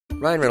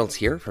Ryan Reynolds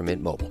here from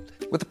Mint Mobile.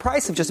 With the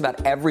price of just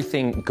about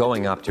everything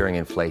going up during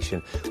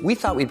inflation, we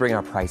thought we'd bring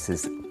our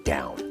prices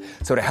down.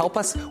 So to help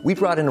us, we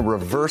brought in a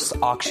reverse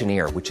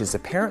auctioneer, which is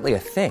apparently a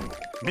thing.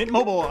 Mint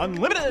Mobile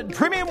Unlimited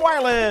Premium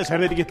Wireless. How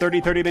to get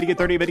 30, 30, bit to get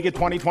 30, bit to get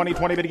 20, 20,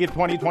 20, bit to get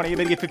 20, 20,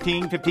 bit to get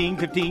 15, 15,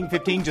 15,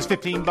 15, just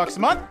 $15 a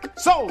month?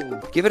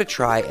 Sold! Give it a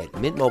try at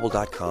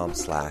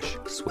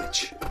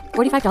mintmobile.com/switch.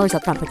 $45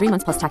 up front for 3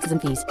 months plus taxes and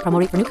fees. Promo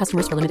rate for new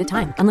customers for limited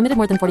time. Unlimited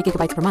more than 40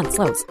 gigabytes per month.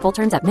 Slows full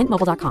terms at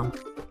mintmobile.com.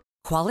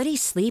 Quality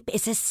sleep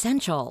is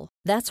essential.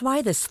 That's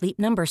why the Sleep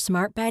Number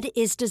Smart Bed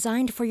is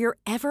designed for your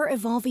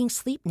ever-evolving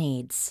sleep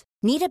needs.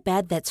 Need a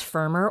bed that's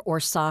firmer or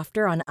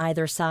softer on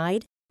either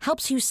side?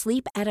 Helps you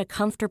sleep at a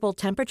comfortable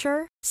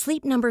temperature?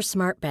 Sleep Number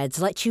Smart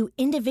Beds let you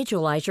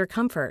individualize your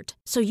comfort,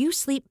 so you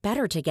sleep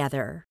better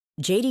together.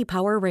 J.D.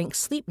 Power ranks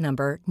Sleep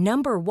Number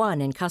number 1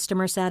 in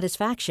customer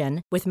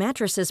satisfaction with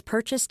mattresses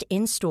purchased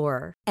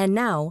in-store. And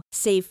now,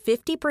 save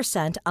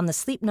 50% on the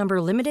Sleep Number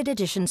Limited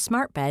Edition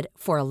Smart Bed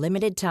for a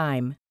limited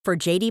time. For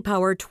J.D.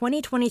 Power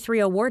 2023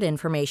 award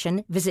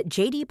information, visit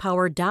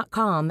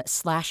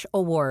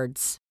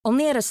jdpower.com/awards.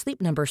 Only at a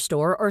Sleep Number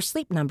store or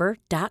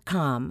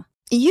sleepnumber.com.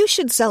 You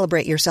should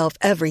celebrate yourself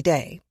every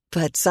day,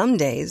 but some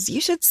days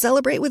you should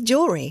celebrate with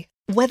jewelry.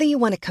 Whether you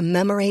want to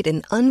commemorate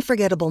an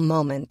unforgettable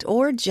moment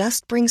or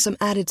just bring some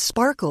added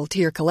sparkle to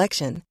your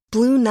collection,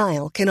 Blue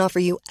Nile can offer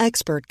you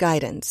expert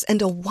guidance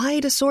and a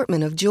wide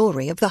assortment of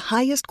jewelry of the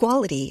highest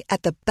quality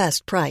at the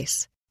best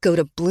price. Go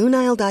to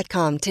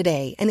BlueNile.com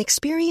today and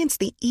experience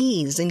the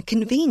ease and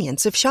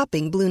convenience of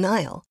shopping Blue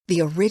Nile, the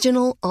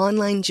original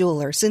online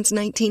jeweler since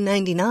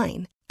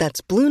 1999.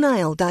 That's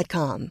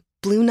BlueNile.com.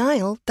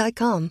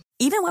 BlueNile.com.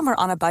 Even when we're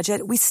on a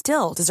budget, we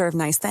still deserve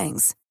nice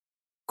things.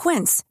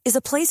 Quince is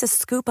a place to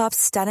scoop up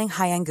stunning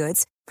high-end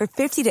goods for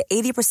 50 to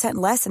 80%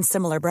 less than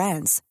similar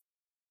brands.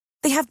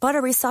 They have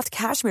buttery soft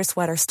cashmere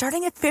sweaters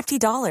starting at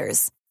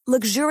 $50,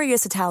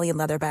 luxurious Italian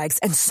leather bags,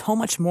 and so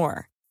much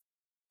more.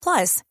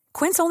 Plus,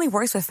 Quince only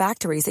works with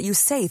factories that use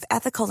safe,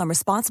 ethical, and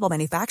responsible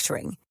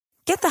manufacturing.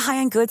 Get the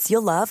high-end goods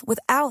you'll love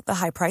without the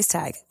high price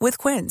tag with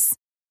Quince.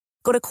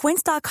 Go to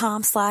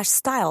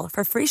quince.com/style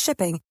for free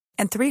shipping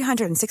and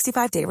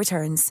 365-day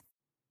returns.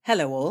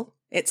 Hello all,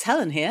 it's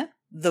Helen here,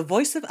 the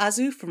voice of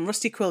Azu from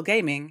Rusty Quill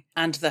Gaming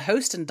and the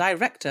host and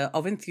director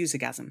of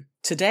Enthusiasm.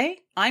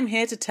 Today, I'm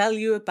here to tell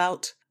you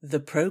about The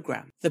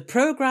Program. The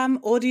Program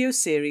audio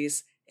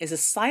series is a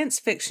science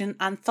fiction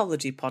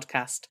anthology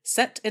podcast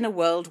set in a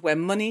world where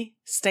money,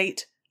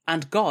 state,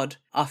 and God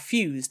are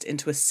fused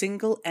into a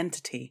single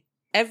entity.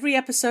 Every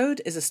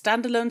episode is a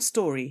standalone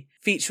story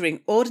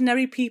featuring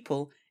ordinary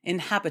people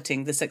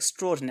inhabiting this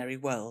extraordinary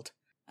world.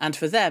 And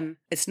for them,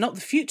 it's not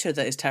the future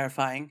that is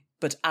terrifying,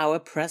 but our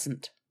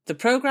present. The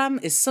program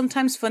is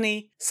sometimes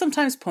funny,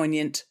 sometimes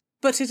poignant,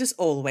 but it is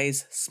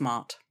always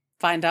smart.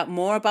 Find out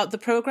more about the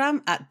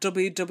program at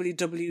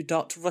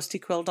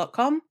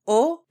www.rustyquill.com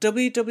or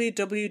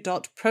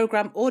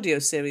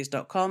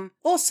www.programaudioseries.com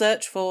or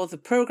search for the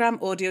Program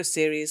Audio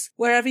Series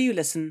wherever you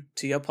listen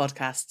to your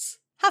podcasts.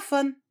 Have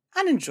fun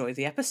and enjoy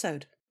the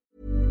episode.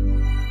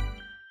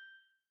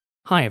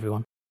 Hi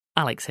everyone,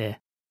 Alex here.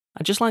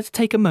 I'd just like to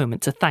take a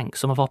moment to thank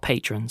some of our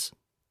patrons.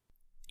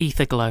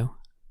 Etherglow,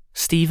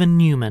 Stephen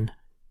Newman,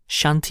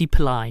 Shanti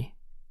Pillai,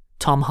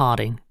 Tom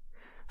Harding,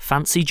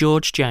 Fancy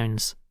George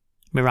Jones,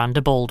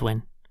 Miranda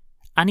Baldwin,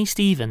 Annie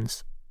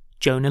Stevens,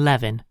 Jonah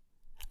Levin,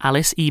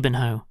 Alice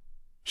Ebenho,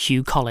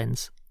 Hugh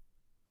Collins.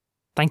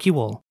 Thank you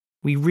all.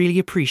 We really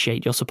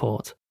appreciate your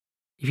support.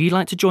 If you'd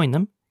like to join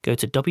them, go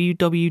to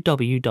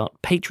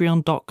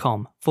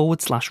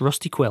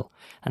www.patreon.com/rustyquill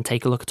and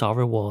take a look at our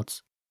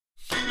rewards.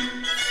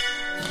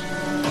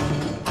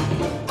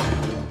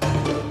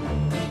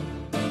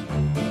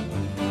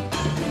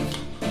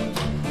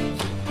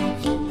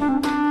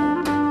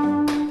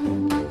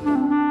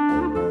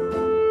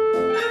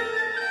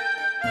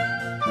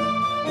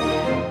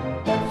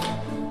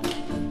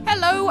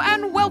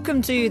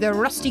 Welcome to the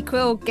Rusty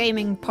Quill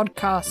Gaming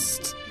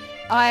Podcast.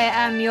 I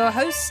am your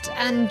host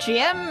and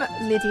GM,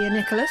 Lydia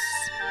Nicholas.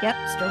 Yep,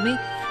 still me.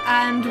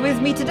 And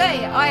with me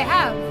today, I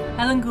have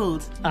Helen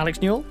Gould,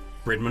 Alex Newell,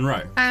 Bryn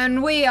Monroe.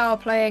 And we are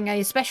playing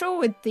a special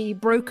with the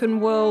Broken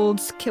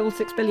Worlds Kill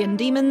 6 Billion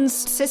Demons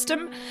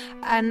system.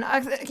 And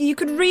you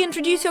could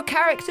reintroduce your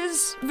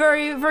characters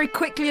very, very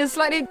quickly and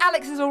slightly.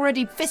 Alex is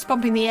already fist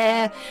bumping the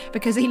air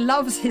because he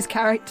loves his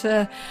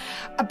character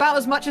about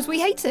as much as we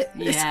hate it.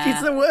 Yeah.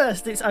 It's the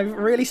worst. I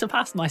really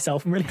surpassed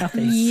myself. I'm really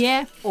happy.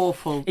 Yeah.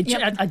 Awful.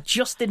 I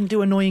just didn't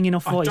do annoying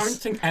enough voice. I don't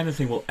think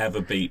anything will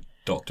ever beat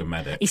Dr.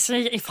 Medic. He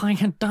said if I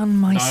had done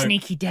my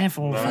sneaky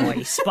devil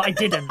voice, but I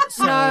didn't.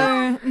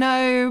 So.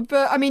 No,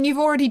 but I mean, you've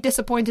already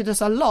disappointed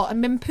us a lot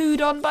and been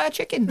pooed on by a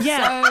chicken.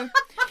 Yeah. So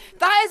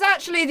that is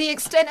actually the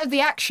extent of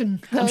the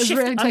action that has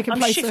really taken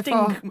place so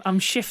far. I'm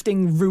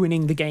shifting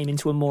ruining the game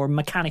into a more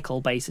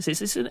mechanical basis.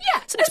 It's an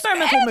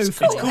experimental move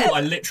for me. It's cool.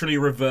 I literally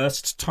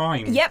reversed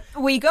time. Yep,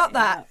 we got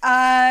that.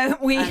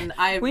 And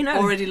I've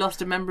already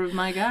lost a member of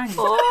my gang.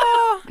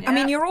 Oh, yeah. I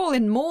mean, you're all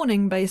in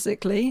mourning,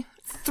 basically.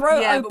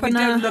 Throat opener. But we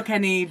don't look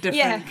any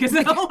different because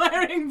they're all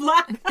wearing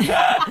black.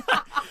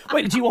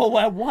 Wait, do you all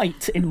wear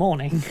white in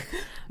mourning?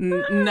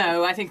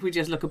 No, I think we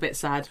just look a bit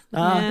sad.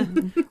 Oh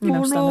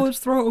no, his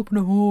throat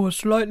opener. Oh,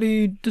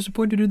 slightly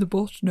disappointed in the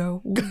boss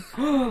now.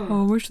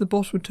 Oh, I wish the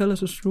boss would tell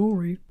us a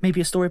story. Maybe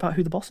a story about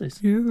who the boss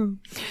is. Yeah.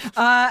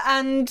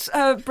 And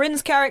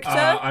Bryn's character.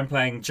 I'm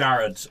playing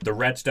Jared, the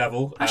Red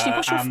Devil. Actually,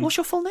 what's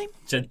your full name?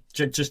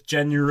 Just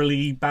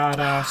generally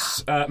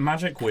badass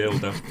magic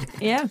wielder.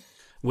 Yeah.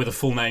 With a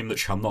full name that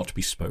shall not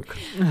be spoken.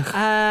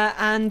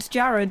 And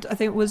Jared, I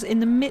think, was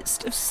in the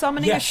midst of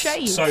summoning a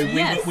shade. So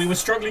we were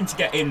struggling to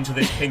get into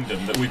this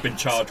kingdom that we've been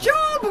charged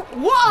Job with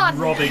one!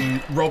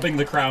 robbing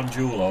the crown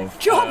jewel of.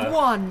 Job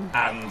one!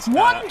 And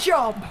one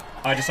job!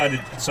 I decided,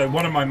 so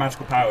one of my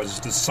magical powers is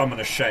to summon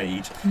a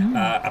shade, and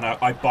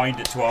I bind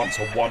it to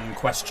answer one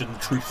question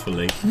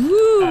truthfully.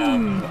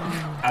 And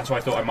so I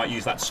thought I might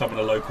use that to summon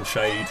a local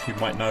shade who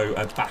might know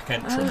a back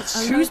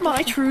entrance. Who's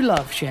my true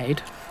love,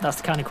 Shade? That's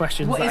the kind of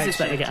questions that I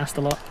expect to get asked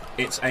a lot.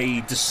 It's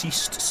a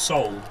deceased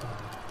soul.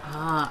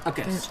 A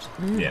ghost.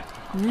 Yeah.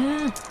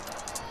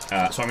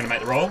 So I'm going to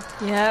make the roll.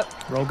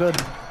 Yep. Roll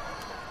good.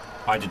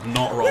 I did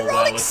not roll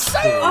well at so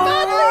all.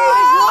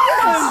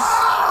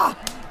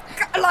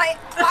 Like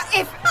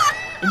if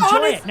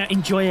enjoy it. No,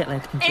 enjoy it,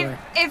 Led. Enjoy it.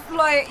 If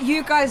like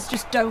you guys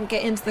just don't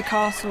get into the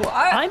castle,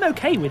 I'm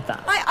okay with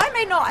that. I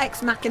may not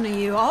ex machina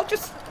you.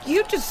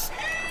 You just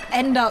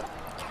end up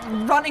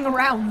running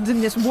around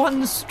in this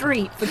one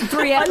street for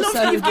 3 episodes. I love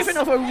that you've given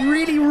off a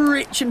really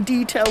rich and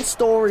detailed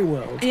story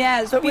world.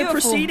 Yeah, it's that beautiful.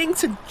 We're proceeding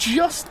to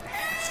just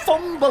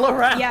fumble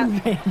around.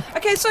 Yeah.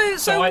 Okay, so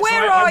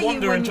I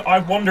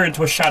wander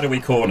into a shadowy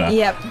corner.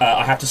 Yep.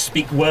 I have to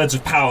speak words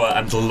of power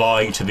and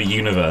lie to the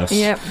universe.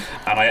 Yep.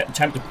 And I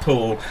attempt to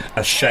pull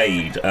a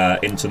shade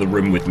into the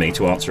room with me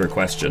to answer a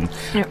question.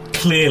 Yep.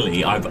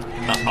 Clearly, I've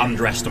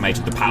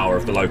underestimated the power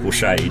of the local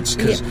shades,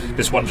 because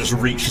this one just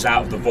reaches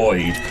out of the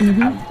void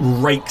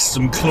and rakes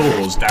some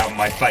claws down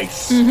my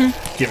face,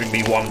 giving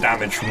me 1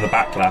 damage from the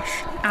backlash.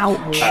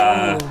 Ouch.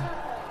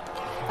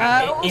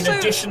 In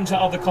addition to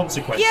other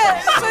consequences.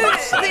 Yeah,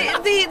 so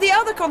the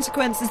other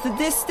consequence is that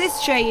this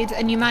shade,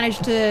 and you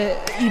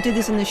did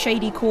this in the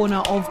shady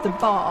corner of the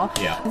bar.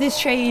 Yeah. This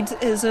shade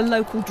is a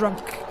local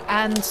drunk,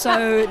 and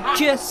so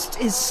just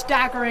is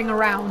staggering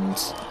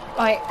around.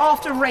 Like,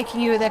 after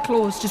raking you with their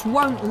claws, just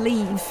won't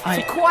leave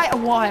for quite a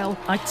while.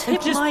 I tip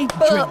just my drink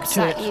burps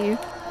to at it. you.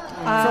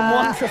 From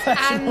one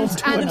professional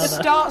to and another.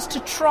 starts to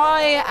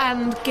try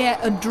and get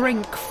a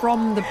drink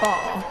from the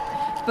bar.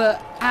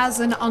 But as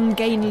an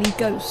ungainly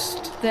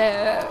ghost,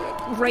 their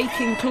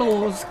raking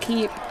claws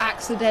keep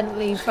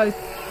accidentally both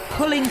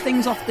pulling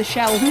things off the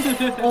shelf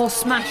or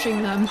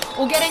smashing them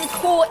or getting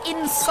caught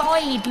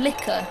inside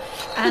liquor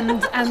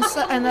and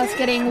that's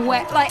getting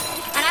wet. Like,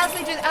 and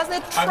as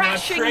they're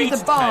trashing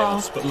the bar,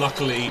 chaos, but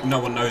luckily no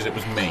one knows it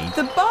was me.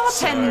 the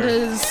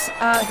bartenders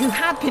who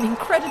had been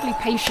incredibly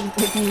patient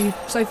with you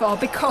so far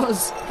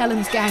because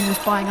Helen's gang was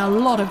buying a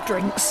lot of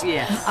drinks.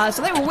 Yes.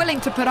 So they were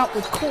willing to put up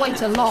with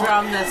quite a lot.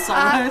 Drown their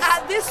sorrows.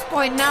 At this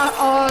point now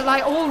are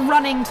like all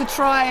running to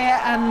try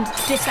and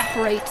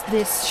disapparate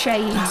this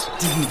shade. That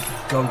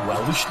didn't go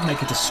well. We should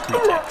make a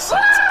discreet exit.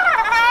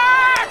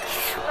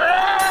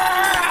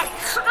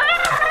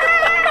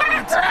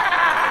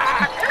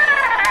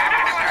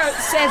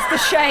 Says the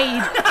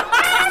shade.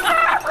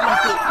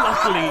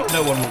 Luckily,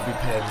 no one will be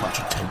paying much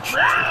attention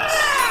to us.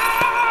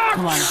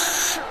 Come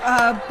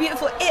on.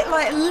 Beautiful.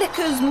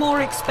 Liquor's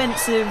more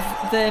expensive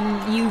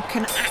than you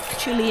can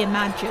actually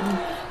imagine.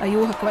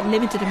 You all have quite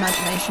limited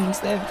imaginations.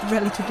 They're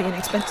relatively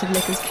inexpensive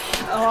liquors.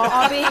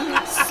 Are being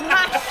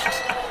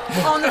smashed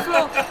on the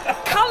floor.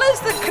 Colours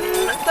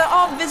that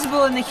aren't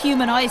visible in the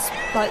human eye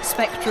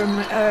spectrum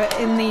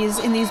in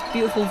these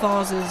beautiful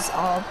vases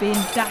are being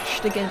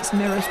dashed against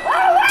mirrors.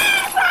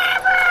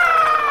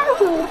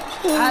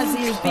 As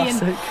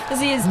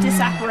he is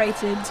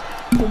disapparated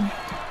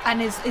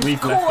and is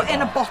caught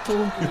in a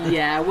bottle.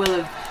 Yeah,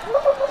 we'll have.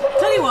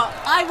 Tell you what,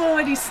 I've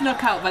already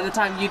snuck out by the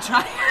time you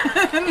try.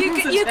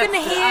 You can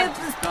hear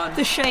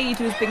the shade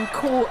who's been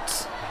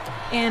caught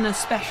in a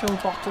special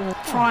bottle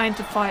trying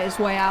to fight his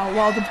way out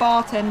while the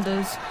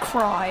bartenders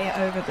cry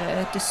over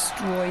their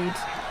destroyed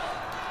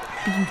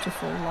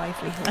beautiful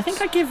livelihoods. I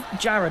think I give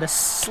Jared a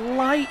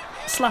slight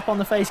slap on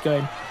the face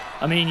going,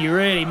 I mean, you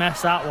really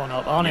messed that one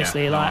up,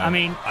 honestly. Yeah,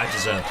 I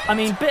deserve it. I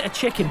mean, bit of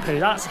chicken poo,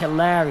 that's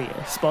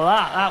hilarious. But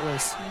that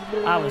was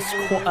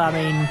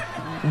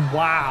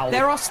wow.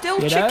 There are still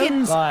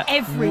chickens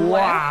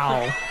everywhere.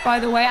 Wow. By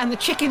the way, and the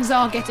chickens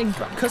are getting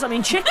drunk. Because, I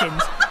mean,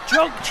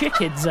 drunk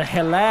chickens are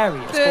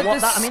hilarious. The that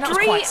was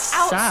quite street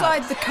sad.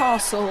 outside the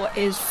castle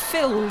is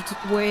filled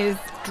with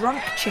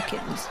drunk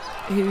chickens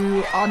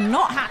who are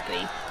not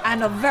happy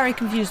and are very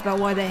confused about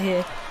why they're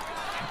here.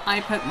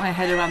 I poke my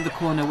head around the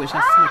corner, which I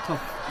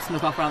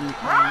snuck off around.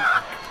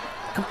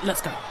 Come,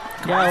 let's go.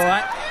 Yeah, all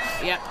right.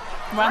 Yeah,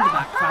 round the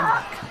back.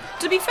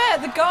 To be fair,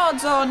 the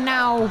guards are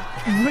now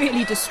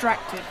really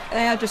distracted.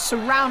 They are just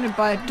surrounded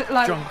by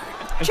drunk,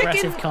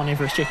 aggressive,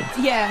 carnivorous chickens.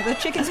 Yeah, the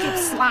chickens keep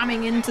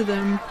slamming into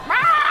them.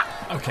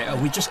 Okay, are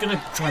we just going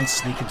to try and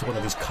sneak into one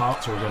of these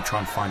carts, or are we going to try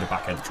and find a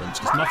back entrance?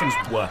 Because nothing's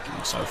working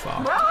so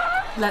far.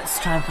 Let's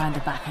try and find a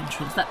back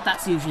entrance.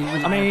 That's usually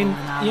reliable. I mean, in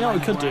our you know what we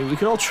line could of do? work. We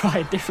could all try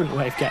a different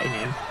way of getting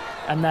in,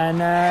 and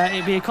then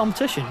it'd be a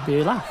competition, it'd be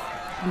a laugh.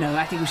 No,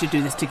 I think we should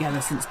do this together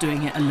since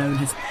doing it alone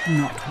has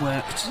not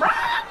worked.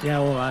 Yeah,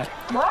 all right.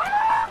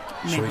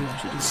 Maybe I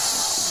should do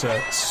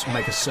this.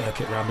 Make a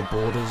circuit around the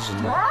borders and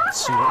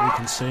see what we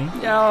can see.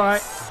 Yeah, all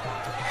right.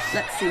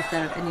 Let's see if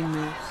there are any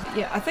moves.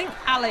 Yeah, I think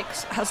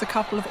Alex has a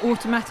couple of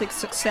automatic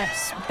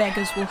success.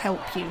 Beggars will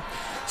help you.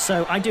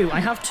 So I do. I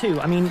have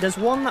 2. I mean, there's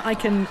one that I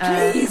can.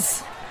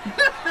 Please.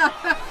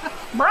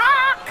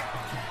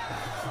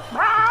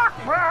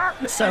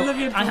 So I love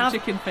your have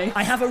chicken face.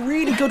 I have a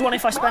really good one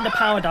if I spend a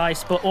power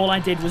dice, but all I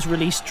did was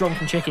release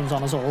drunken chickens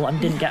on us all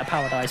and didn't get a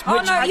power dice. Oh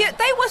which no, I, yeah,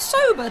 they were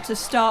sober to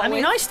start I mean,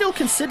 with. I still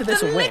consider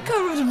this the a win.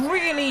 liquor was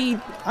really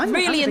I'm a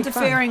big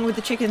interfering with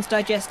the chicken's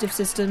digestive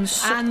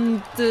systems,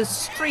 and the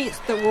streets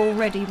that were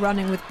already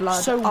running with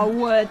blood So- are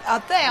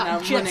Now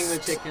just running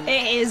with chicken.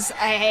 It is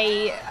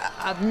a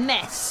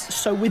mess.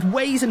 So with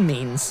ways and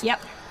means,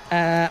 Yep.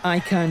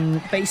 I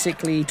can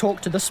basically talk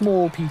to the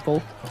small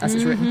people, as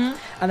it's written,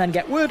 and then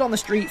get word on the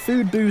street,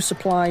 food, booze,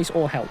 supplies,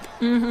 or help.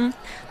 I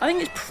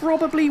think it's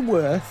probably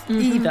worth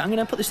either, I'm going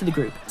to put this to the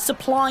group,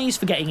 supplies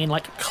for getting in,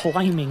 like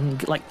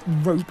climbing, like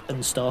rope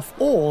and stuff,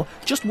 or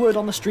just word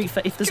on the street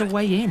for if there's a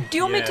way in. Do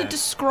you want me to Yeah.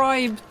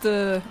 describe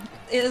it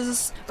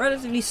is a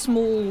relatively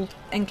small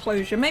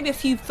enclosure, maybe a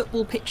few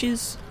football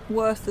pitches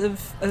worth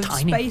of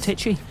Tiny, space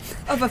titchy.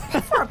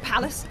 for a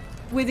palace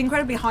with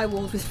incredibly high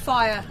walls with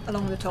fire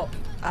along the top.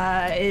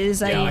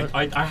 Is a Yeah,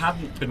 I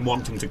hadn't been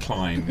wanting to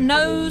climb. the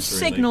no walls,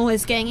 really. signal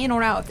is getting in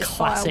or out of this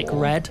Classic firewall.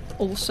 red.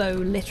 Also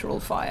literal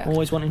fire.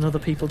 Always wanting other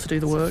people to do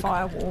the It's a work.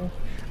 firewall.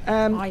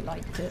 I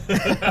liked it.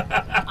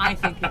 I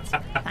think it's...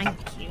 Thank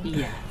you.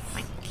 Yeah.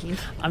 Thank you.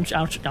 I'm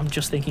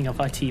just thinking of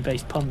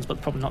IT-based puns,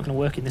 but probably not going to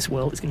work in this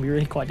world. It's going to be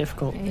really quite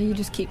difficult. Yeah, you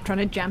just keep trying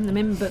to jam them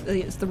in, but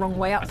it's the wrong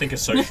way up. I think a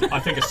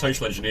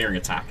social engineering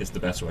attack is the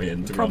best way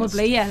in. To be honest.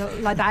 Probably, yeah.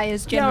 Like that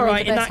is Yeah, generally all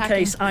right. the In best that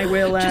hacking. case, I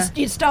will. Just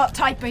you start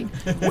typing.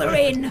 We're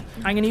in.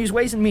 I'm going to use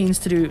ways and means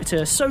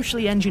to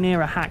socially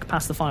engineer a hack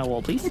past the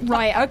firewall, please.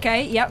 Right.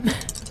 Okay. Yep.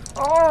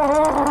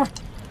 Oh.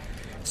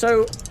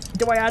 So,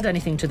 do I add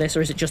anything to this,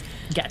 or is it just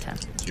get a 10?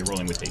 So you're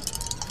rolling with heat.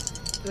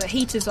 The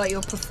heat is like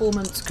your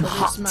performance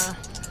charisma.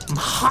 I'm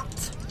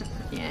hot.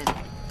 Yeah.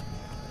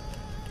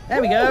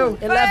 There we go.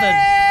 11.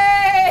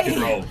 Hey!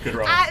 Good roll. Good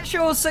roll.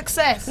 Actual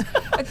success.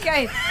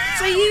 Okay,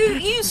 so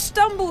you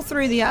stumble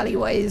through the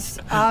alleyways.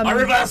 I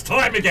reverse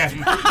time again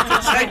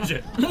to change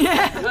it.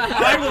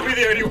 I will be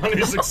the only one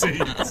who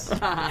succeeds.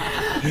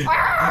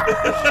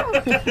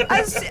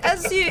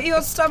 As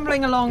you're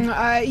stumbling along,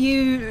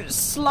 you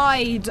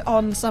slide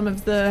on some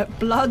of the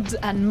blood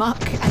and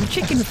muck and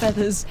chicken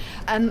feathers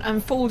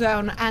and fall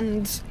down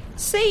and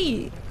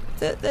see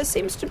that there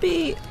seems to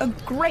be a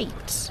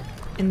grate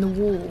in the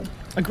wall.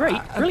 A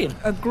grate? Brilliant.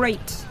 A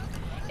grate.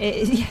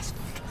 Yes.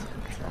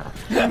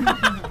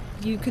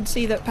 You could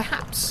see that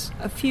perhaps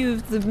a few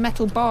of the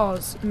metal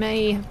bars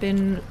may have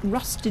been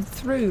rusted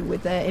through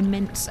with their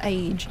immense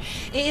age.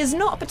 It is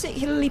not a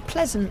particularly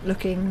pleasant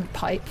looking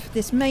pipe.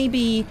 This may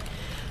be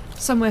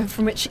somewhere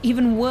from which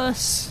even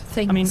worse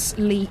things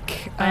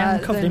leak. I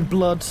am covered in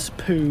blood,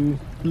 poo,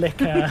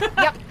 liquor.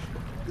 Yep.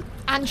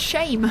 And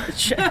shame.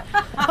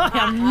 I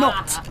am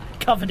not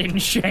covered in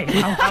shame,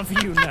 I'll have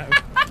you know.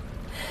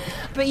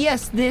 But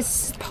yes,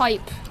 this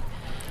pipe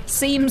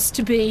seems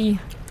to be...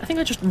 I think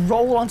I just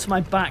roll onto my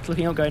back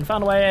looking up going,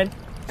 found a way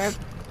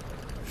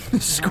in.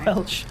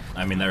 Squelch.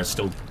 I mean, there are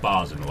still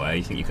bars in the way.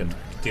 You think you can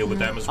deal with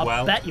them as I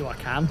well? bet you I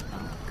can.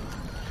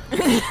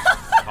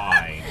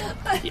 Fine.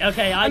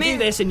 Okay, I do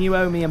this and you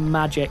owe me a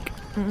magic.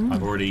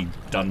 I've already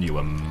done you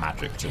a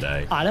magic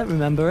today. I don't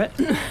remember it.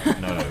 No,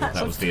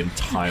 that was the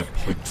entire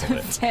point of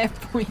it. Fair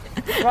point.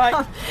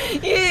 Right.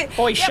 Yeah,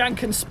 Boy,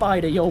 Shank and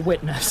Spider, your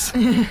witness.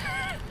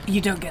 You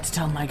don't get to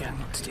tell my gang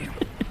what to do.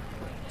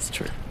 It's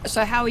true.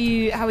 So how are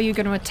you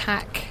going to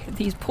attack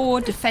these poor,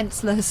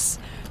 defenceless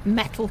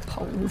metal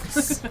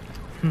poles?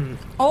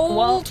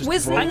 Old Just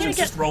wizard. roll,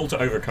 just roll to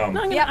overcome.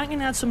 No, I'm going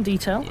to add some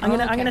detail. I'm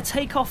going to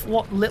take off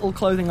what little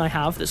clothing I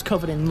have that's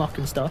covered in muck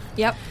and stuff.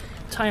 Yep.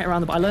 Tie it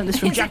around the... I learned this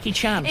from Jackie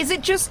Chan. Is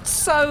it just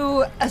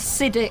so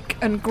acidic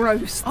and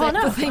gross that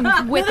no. the things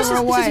No, wither this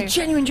away? is a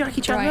genuine Jackie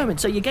Chan Right. moment.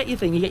 So you get your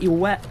thing, you get your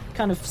wet,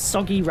 kind of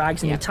soggy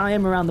rags, and you tie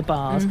them around the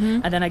bars,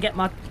 and then I get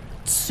my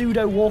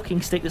pseudo walking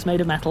stick that's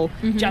made of metal,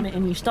 jam it in,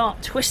 and you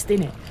start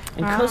twisting it.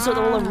 And because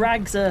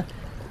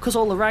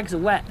all the rags are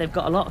wet, they've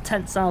got a lot of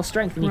tensile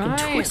strength, and you can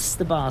Right. twist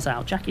the bars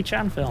out. Jackie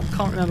Chan film.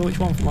 Can't remember which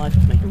one for the life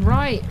of me.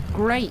 Right,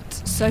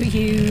 great. So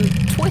you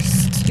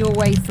twist your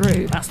way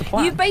through. That's the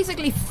plan. You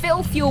basically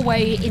filth your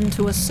way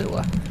into a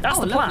sewer. That's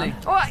the plan.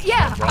 Oh,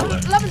 yeah, Roll I'm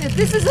it. loving this.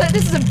 This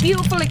is a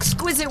beautiful,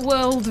 exquisite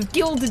world of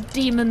gilded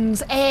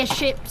demons,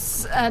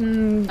 airships,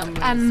 and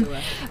I mean,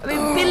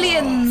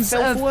 billions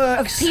Filth of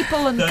works.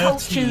 people and 13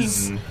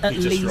 cultures. he At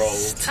just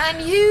least. rolled.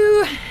 And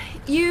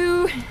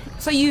you.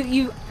 So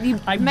you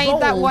I made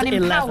that rolled one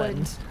 11.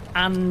 empowered.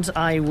 and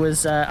I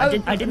was. I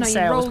didn't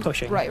say I was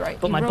pushing. Right.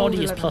 But You my rolled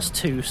body is 11.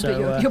 +2,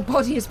 so. But your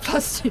body is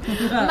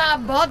 +2. My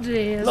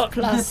body is Look,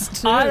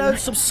 +2. I don't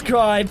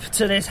subscribe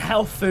to this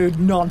health food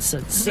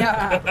nonsense.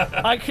 Yeah.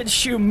 I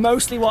consume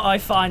mostly what I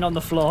find on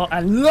the floor,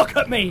 and look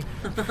at me!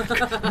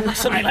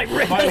 Something like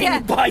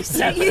rippling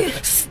bicep,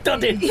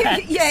 studded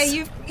pecs. Yeah,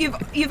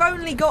 you've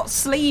only got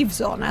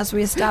sleeves on, as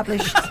we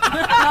established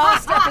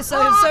last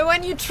episode. So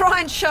when you try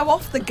and show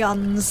off the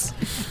guns,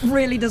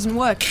 really doesn't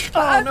work.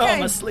 Oh no,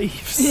 my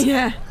sleeves.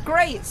 Yeah,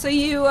 great. So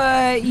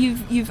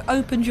you've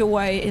opened your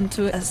way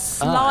into a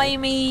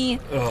slimy.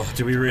 Oh,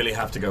 do we really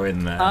have to go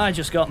in there? I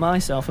just got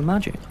myself a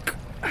magic.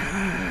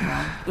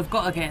 We've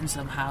got to get in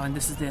somehow, and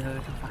this is the other we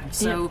can find.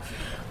 So,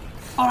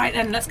 all right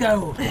then, let's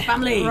go,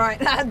 family.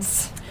 Right,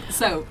 lads.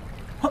 So,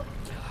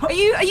 are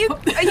you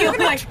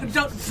gonna like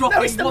don't drop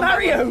No, it's the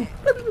Mario.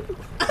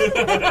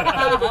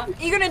 Are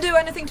you gonna do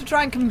anything to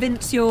try and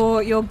convince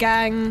your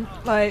gang,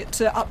 like,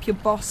 to up your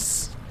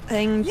boss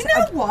thing? You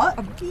know what?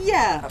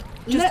 Yeah.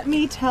 Let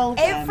me tell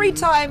them. Every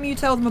time you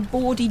tell them a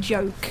bawdy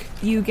joke,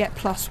 you get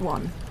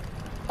 +1.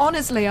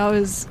 Honestly, I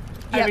was.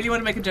 I really want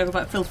to make a joke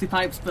about filthy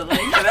pipes, but like.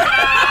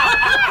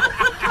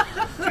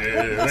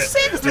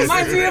 Since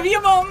Reminds me of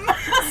your mum.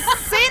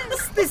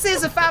 Since this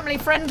is a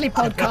family-friendly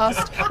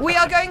podcast, we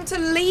are going to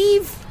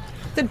leave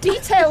the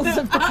details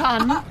of the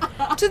pun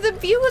to the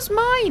viewer's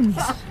mind.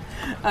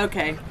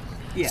 Okay.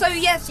 Yeah. So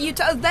yes,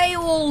 they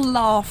all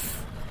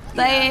laugh.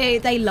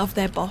 They love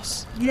their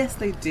boss. Yes,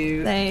 they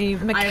do. They I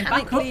am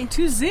back mechanically. up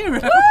to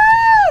 0.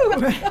 Woo!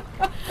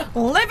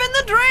 Living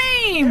the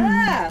dream.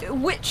 Yeah.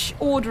 Which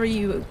order are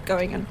you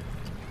going in?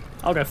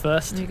 I'll go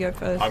first. You go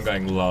first. I'm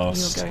going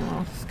last. You're going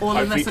last. All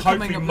of us are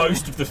coming Hopefully up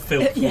most of the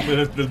filth will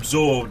have been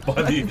absorbed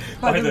by the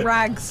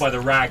rags. By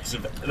the rags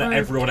that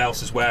everyone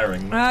else is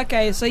wearing.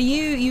 Okay, so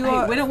you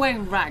are. We're not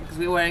wearing rags.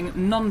 We're wearing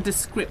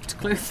nondescript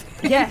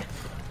clothing. Yeah.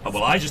 Oh,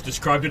 well, I just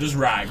described it as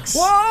rags.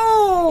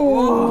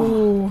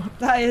 Whoa!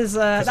 That is.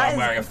 Because I'm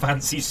wearing a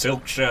fancy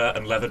silk shirt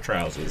and leather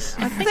trousers.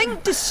 I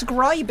think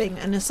describing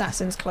an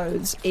assassin's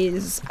clothes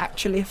is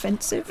actually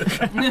offensive.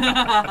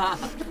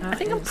 I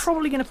think I'm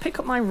probably going to pick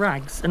up my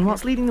rags and,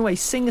 whilst leading the way,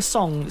 sing a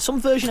song.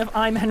 Some version of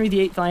I'm Henry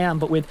VIII I Am,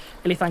 but with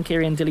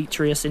Ilithankiri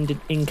Deletrius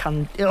in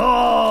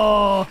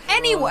Oh!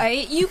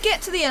 Anyway, you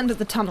get to the end of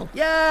the tunnel.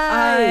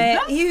 Yay!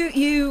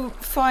 You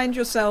find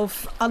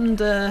yourself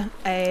under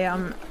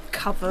a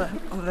cover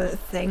of a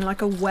thing,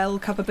 like a well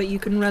cover, but you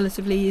can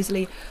relatively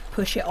easily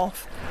push it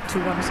off to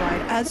one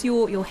side. As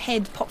your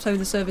head pops over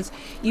the surface,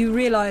 you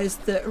realise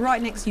that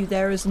right next to you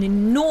there is an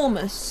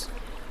enormous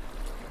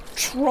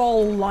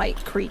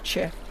troll-like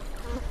creature.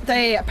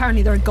 There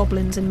are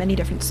goblins in many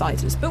different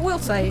sizes, but we'll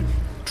say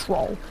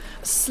troll,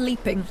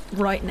 sleeping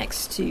right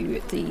next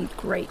to the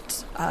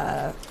grate.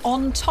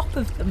 On top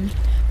of them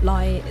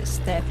lies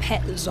their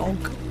pet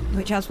Zog,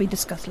 which, as we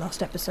discussed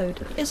last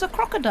episode, is a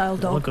crocodile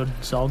dog. Oh, good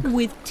Zog.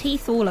 With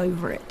teeth all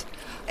over it.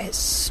 It's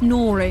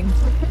snoring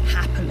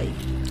happily.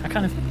 I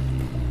kind of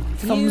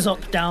thumbs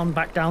up, down,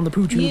 back down the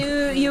poo tube.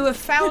 You have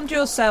found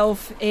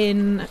yourself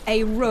in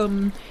a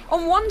room.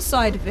 On one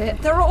side of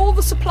it, there are all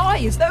the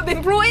supplies that have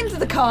been brought into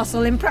the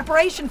castle in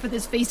preparation for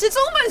this feast. It's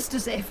almost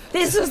as if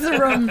this was the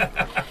room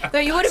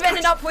that you would have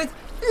ended up with.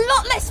 A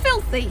lot less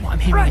filthy. What I'm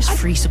hearing is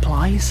free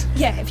supplies.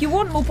 Yeah, if you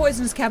want more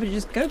poisonous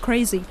cabbages, go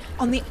crazy.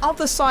 On the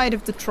other side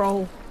of the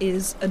troll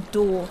is a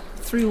door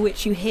through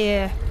which you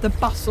hear the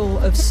bustle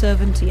of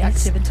servanty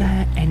activity. Is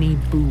there any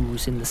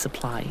booze in the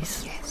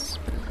supplies? Yes.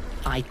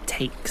 I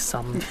take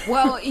some.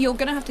 Well, you're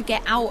going to have to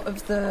get out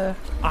of the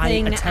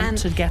thing. I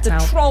attempt to get the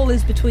out. The troll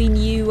is between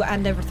you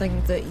and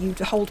everything that you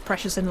hold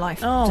precious in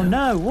life. Oh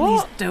no,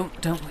 what? Please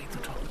don't wake the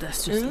troll.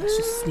 Let's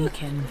just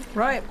sneak in.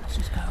 Right. Let's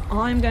just go.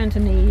 I'm going to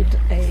need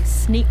a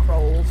sneak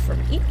roll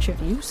from each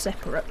of you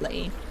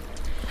separately.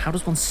 How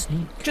does one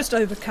sneak? Just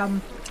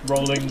overcome.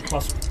 Rolling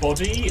plus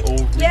body or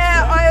reflex?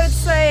 Yeah, I would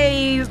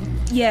say,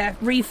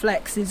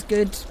 reflex is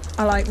good.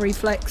 I like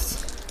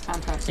reflex.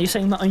 Fantastic. Are you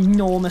saying that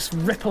enormous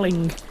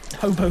rippling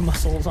hobo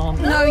muscles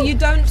aren't? No, you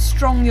don't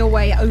strong your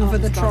way over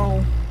the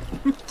troll.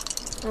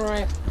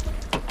 Right.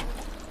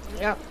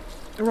 Yep.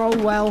 Roll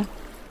well.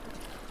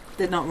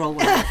 Did not roll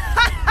well.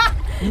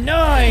 9!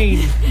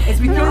 It's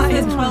because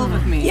there's 12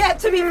 of me. Yeah,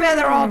 to be fair,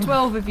 there are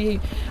 12 of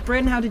you.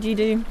 Bryn, how did you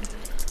do?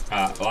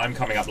 Well, I'm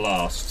coming up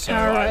last, so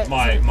Right.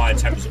 my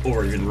attempt has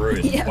already been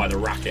ruined by the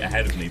racket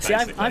ahead of me, See,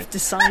 basically. I've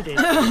decided.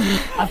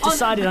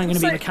 I'm going to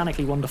be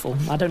mechanically wonderful.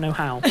 I don't know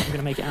how. I'm going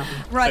to make it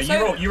happen. Right,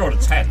 so you rolled a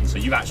 10, so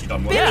you've actually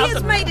done well. Billy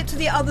has made it to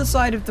the other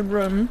side of the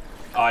room.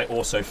 I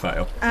also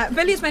fail.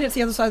 Billy has made it to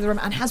the other side of the room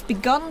and has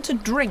begun to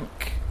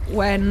drink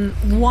when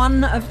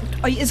one of...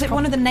 Is it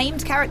one of the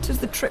named characters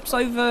that trips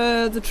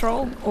over the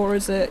troll? Or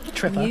is it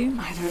Tripper? you?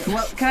 I don't know.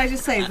 Well, can I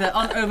just say that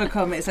on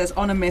Overcome it says,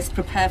 on a miss,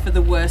 prepare for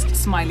the worst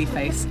smiley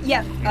face.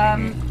 Yeah.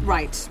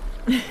 Right.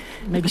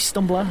 Maybe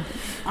Stumbler?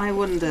 I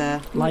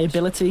wonder.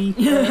 Liability?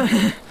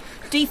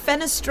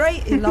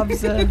 Defenestrate? He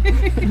loves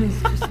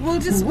We'll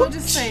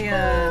just say,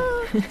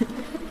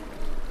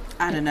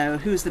 I don't know,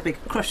 who's the big...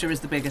 Crusher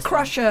is the biggest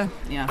Crusher. one.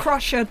 Yeah.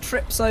 Crusher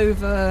trips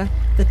over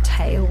the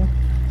tail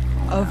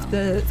of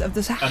the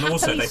And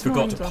also, they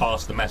forgot to snoring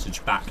pass the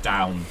message back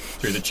down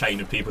through the chain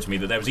of people to me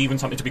that there was even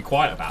something to be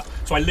quiet about.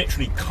 So I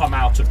literally come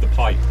out of the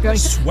pipe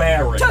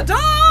swearing. Ta-da!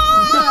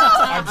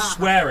 I'm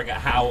swearing at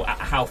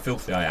how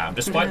filthy I am.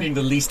 Despite being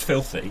the least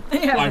filthy,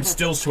 I'm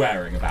still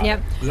swearing about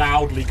it.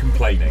 Loudly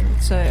complaining.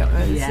 So,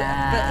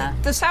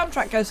 the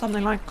soundtrack goes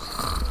something like...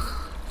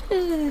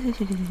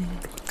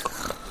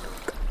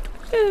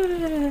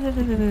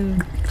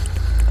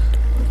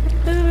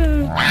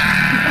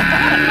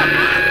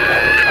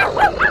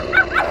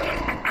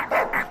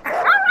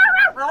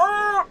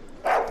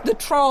 The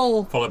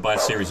troll. Followed by a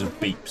series of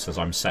beeps as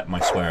I'm my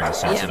swearing is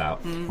censored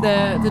out.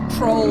 The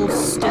troll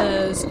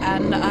stirs,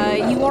 and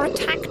you are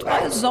attacked by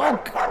a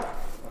Zog.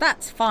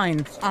 That's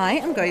fine. I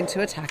am going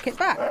to attack it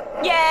back.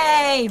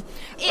 Yay!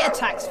 It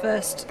attacks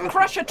first.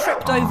 Crusher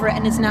tripped over it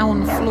and is now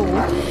on the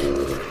floor.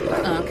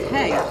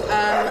 Okay.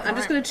 I'm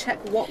just going to check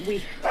what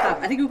we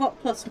have. I think we've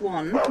got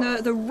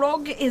 +1. The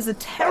Rog is a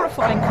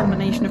terrifying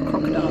combination of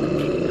crocodile and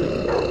G.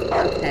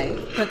 Okay.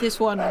 But this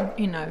one,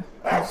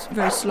 has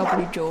very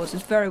slobbery jaws.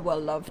 Is very well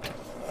loved.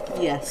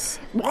 Yes.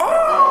 When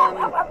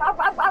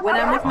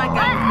I'm with my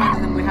gang friends,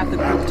 then we have the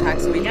group tag,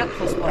 so we get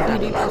 +1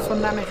 damage. You do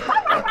 +1 damage.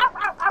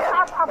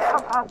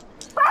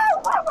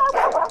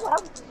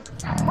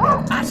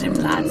 At him,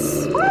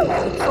 lads.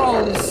 The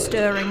troll is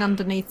stirring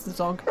underneath the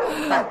Zog.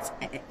 That's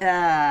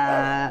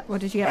what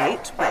did you get?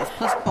 8, but it's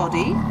plus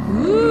body.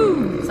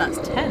 Ooh, so that's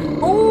 10.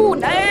 Ooh,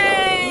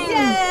 dang!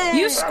 Yay!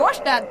 You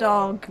squashed that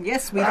dog.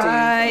 Yes, we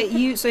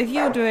do. So if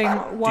you're doing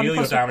 1 deal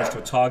your damage to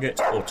a target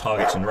or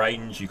targets in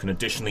range, you can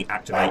additionally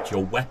activate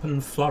your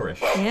weapon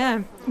flourish.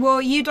 Yeah.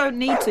 Well, you don't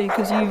need to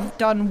because you've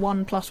done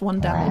 1 + 1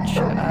 damage,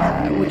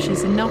 which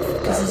is enough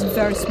because it's a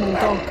very small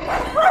dog.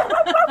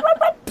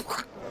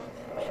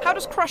 How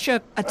does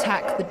Crusher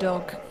attack the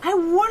dog? I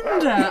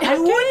wonder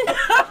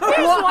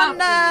what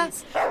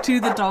happens to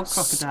the dog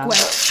crocodile.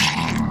 Squelch.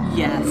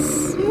 Yes.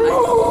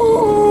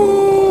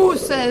 Ooh,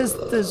 says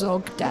the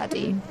Zog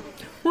Daddy.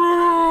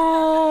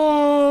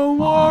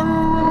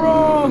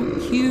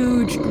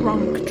 Huge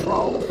drunk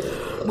troll.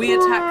 We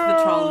attack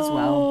the troll as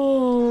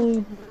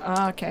well.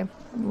 Okay.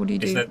 What do you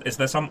do? Is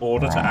there some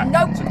order to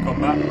act in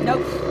combat?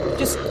 Nope.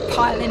 Just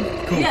pile in.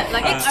 Cool. Yeah,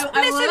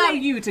 I will allow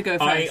you to go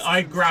first.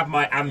 I grab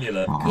my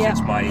amulet because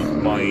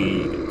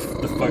it's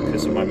the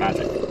focus of my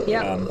magic.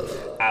 Yeah.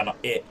 And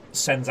it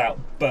sends out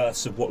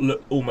bursts of what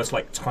look almost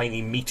like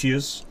tiny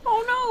meteors.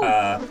 Oh no!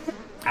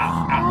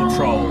 At the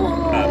troll,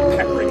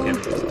 peppering him.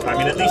 I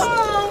mean, at least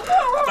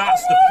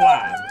that's the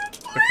plan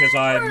because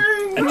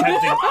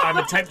I'm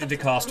attempting to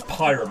cast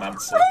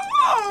pyromancy.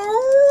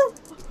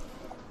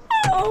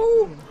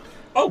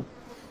 Oh,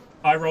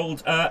 I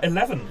rolled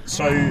 11,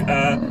 so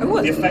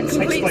the effect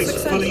takes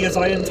place fully as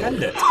I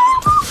intend it.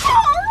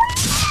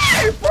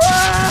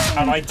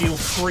 And I deal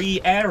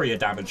 3 area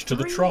damage to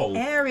the troll.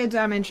 Area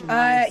damage.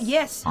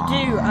 Yes,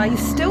 you do.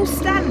 He's still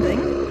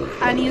standing,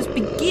 and he is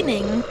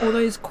beginning,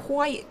 although he's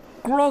quite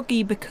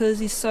groggy because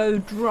he's so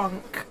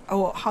drunk,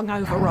 or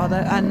hungover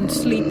rather, and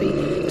sleepy,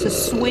 to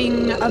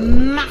swing a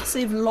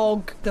massive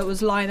log that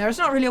was lying there. It's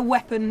not really a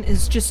weapon,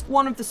 it's just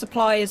one of the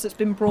supplies that's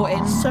been brought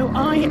in. So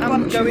I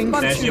am going...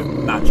 There's your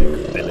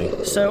magic,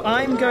 Billy. So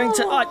I'm going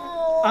to...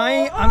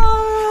 I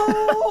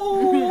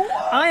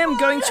am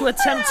going to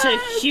attempt to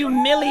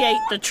humiliate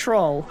the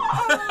troll.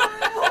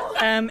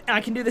 I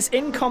can do this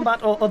in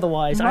combat or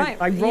otherwise. Right,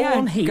 I roll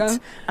on heat,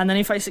 and then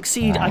if I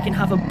succeed, I can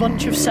have a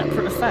bunch of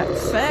separate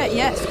effects. Fair,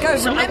 yes, go.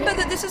 So remember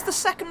that this is the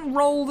second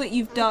roll that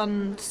you've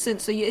done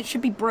since, so it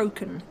should be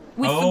broken.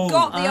 We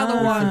forgot the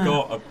other one.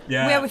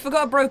 We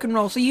forgot a broken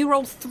roll. So you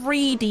roll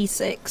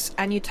 3d6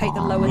 and you take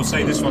the lowest. We'll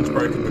say this one's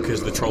broken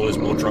because the troll is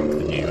more drunk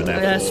than you, and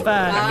therefore,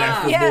 fair.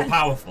 More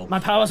powerful. My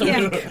powers are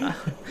weak.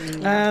 You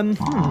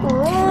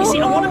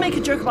see, I want to make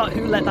a joke about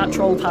who let that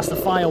troll past the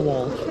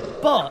firewall,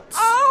 but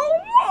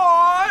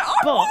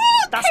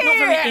that's not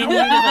very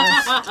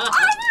in-universe.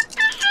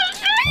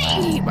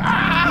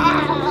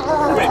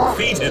 Quick,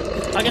 feed him.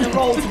 I'm going to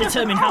roll to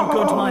determine how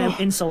good my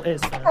insult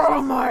is.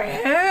 Oh, my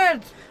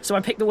head! So I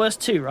picked the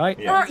worst 2, right?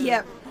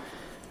 Yeah.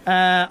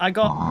 I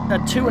got a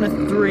 2 and a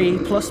 3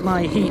 plus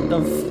my heat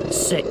of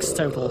 6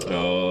 total.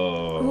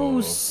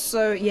 Oh,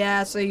 so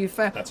you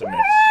fair. That's a miss.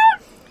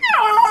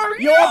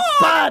 You're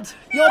bad!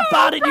 You're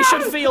bad and you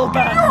should feel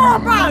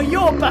bad!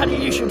 You're bad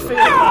and you should feel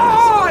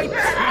bad!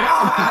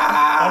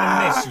 On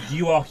a miss,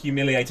 you are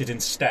humiliated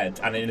instead,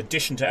 and in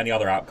addition to any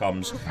other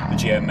outcomes, the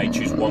GM may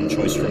choose one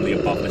choice from the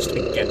above list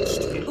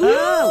against you.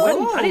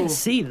 I didn't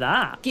see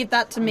that. Give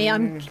that to me,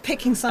 I'm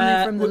picking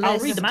something from the list. I'll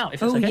read them out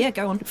if it's okay. Yeah,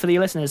 go on. For the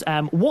listeners,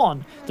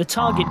 1, the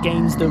target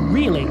gains the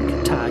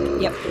reeling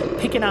tag. Yep.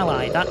 Pick an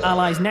ally. That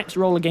ally's next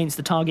roll against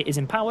the target is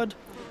empowered.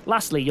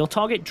 Lastly, your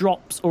target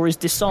drops or is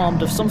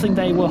disarmed of something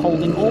they were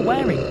holding or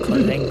wearing,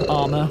 clothing,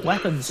 armour,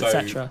 weapons,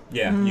 etc.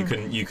 Yeah,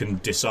 you can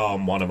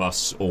disarm one of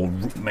us or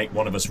make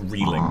one of us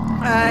reeling.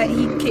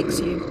 He kicks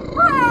you.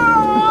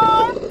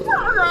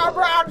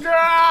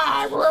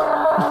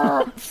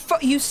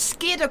 You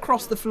skid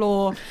across the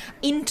floor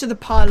into the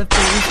pile of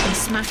booze and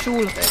smash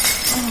all of it.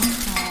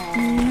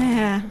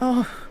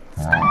 Yeah.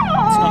 It's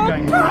not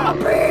going.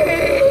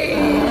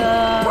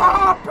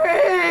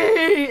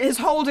 Poppy is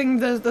holding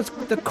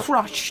the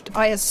crushed,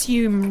 I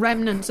assume,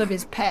 remnants of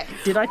his pet.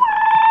 Did I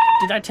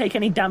take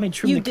any damage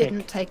from the kick? You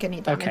didn't take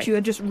any damage. Okay. You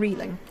were just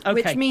reeling, Okay.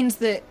 which means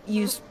that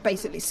you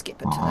basically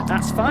skip a turn.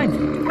 That's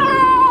fine.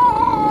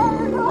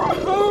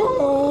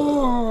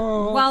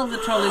 While the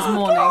troll is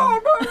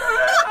mourning.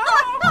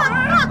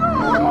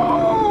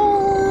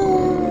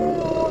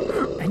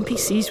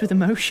 NPCs with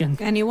emotion.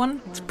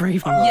 Anyone? It's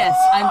brave. Yes,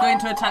 I'm going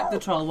to attack the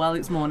troll while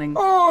it's mourning.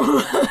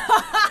 Okay.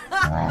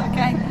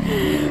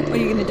 What are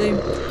you going to do?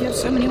 You have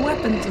so many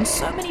weapons and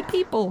so many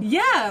people.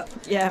 Yeah.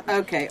 Yeah.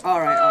 Okay,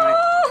 alright.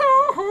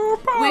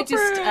 We're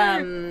just,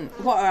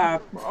 what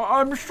are...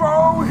 I'm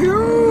so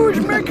huge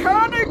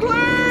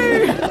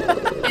mechanically!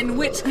 In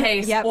which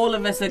case, all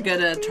of us are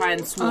gonna try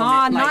and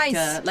swarm it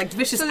nice. like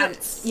vicious So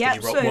ants.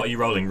 Yep, What are you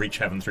rolling? Reach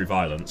heaven through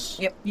violence.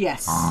 Yep.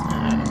 Yes.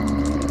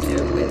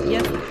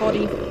 Yes,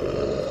 body.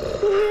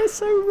 We're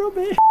so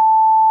rubbish.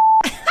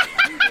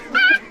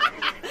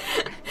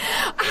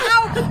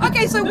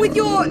 Okay, so with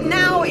your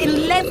now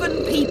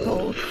 11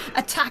 people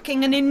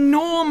attacking an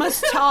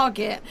enormous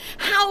target,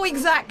 how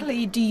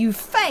exactly do you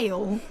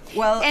fail?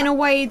 Well, in a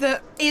way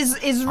that is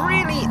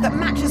really that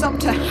matches up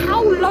to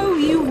how low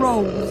you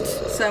rolled.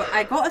 So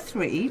I got a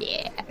 3.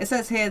 Yeah. It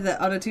says here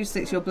that on a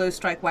 2-6 your blows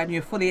strike when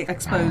you're fully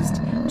exposed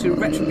to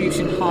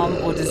retribution, harm,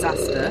 or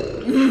disaster.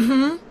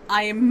 Mm-hmm.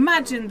 I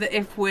imagine that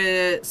if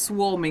we're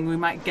swarming, we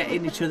might get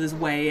in each other's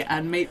way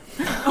and we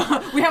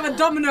have a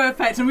domino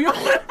effect and we all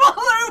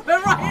fall over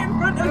right in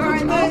front of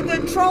the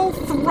troll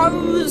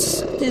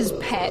throws his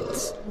pet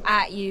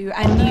at you,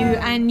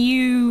 and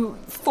you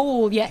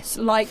fall, yes,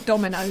 like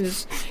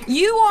dominoes.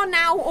 You are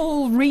now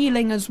all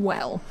reeling as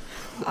well.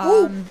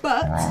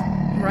 But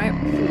right,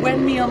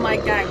 when me or my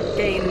gang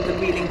gain the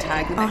reeling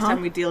tag, the next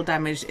time we deal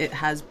damage, it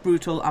has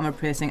brutal, armor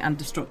piercing, and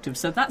destructive.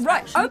 So that's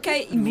right.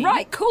 Okay,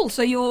 right, cool.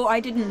 So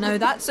I didn't know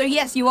that. So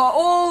yes, you are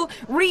all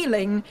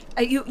reeling.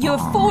 You're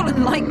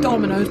fallen like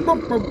dominoes,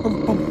 bum, bum,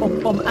 bum, bum,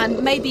 bum, bum,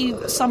 and maybe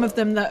some of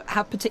them that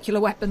have particular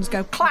weapons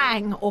go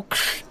clang or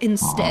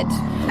instead.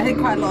 I think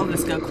quite a lot of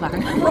us go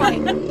clang.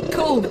 Right,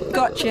 cool,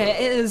 gotcha.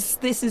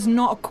 This is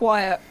not a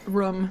quiet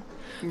room.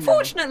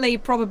 Fortunately,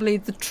 probably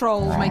the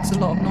troll makes a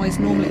lot of noise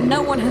normally.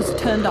 No one has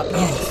turned up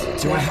yet.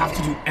 Do I have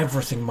to do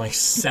everything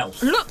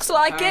myself? Looks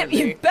like it.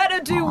 You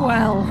better do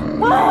well.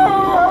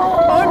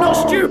 I'm not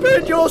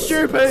stupid, you're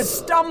stupid!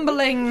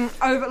 Stumbling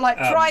over,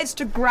 tries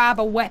to grab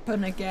a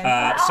weapon again.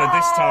 So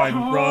this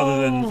time,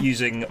 rather than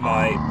using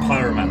my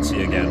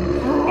pyromancy again,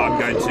 I'm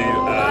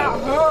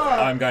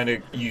going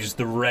to use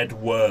the red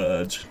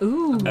word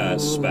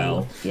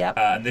spell. Yep.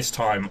 And this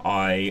time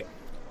I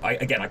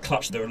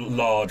clutch the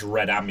large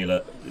red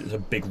amulet, it's a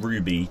big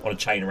ruby on a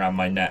chain around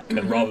my neck,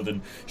 and rather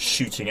than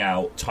shooting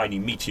out tiny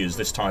meteors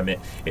this time, it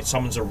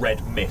summons a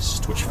red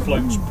mist which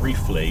floats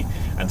briefly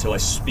until I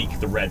speak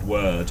the red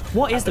word.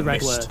 What is the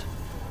red word?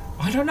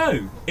 I don't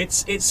know.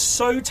 It's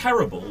so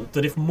terrible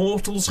that if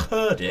mortals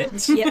heard it,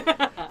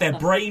 their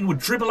brain would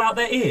dribble out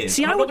their ears.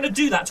 See, I'm not going to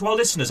do that to our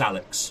listeners,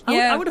 Alex.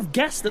 I would have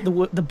guessed that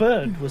the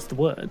bird was the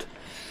word.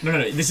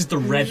 No, this is the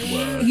red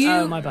word.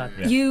 Oh, my bad.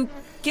 Yeah. You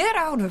get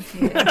out of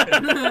here.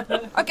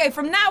 Okay,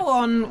 from now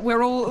on,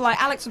 we're all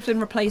Alex has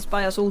been replaced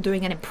by us all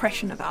doing an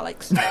impression of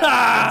Alex.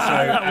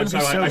 I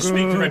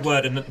speak the red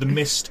word, and the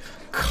mist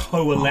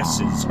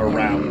coalesces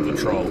around the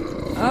troll.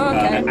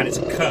 And it's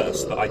a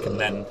curse that I can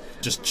then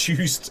just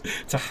choose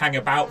to hang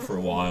about for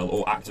a while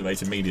or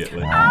activate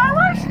immediately. Well,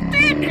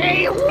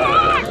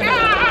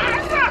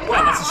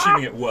 that's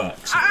assuming it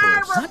works, of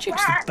course.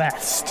 Magic's the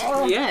best.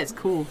 Yeah, it's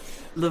cool.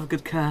 Love a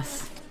good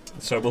curse.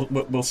 So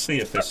we'll see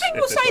if this.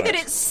 People say that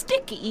it's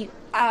sticky,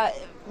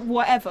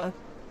 whatever,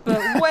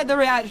 but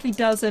whether it actually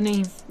does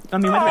any. I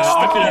mean, whether it's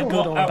sticky in a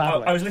good or a bad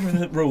way. I was looking for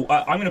the rule.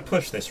 I'm going to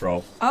push this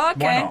roll.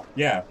 Okay. Why not?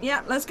 Yeah.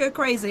 Yeah, let's go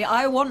crazy.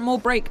 I want more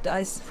break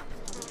dice.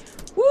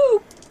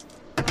 Woo!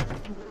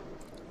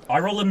 I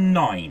roll a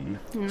 9.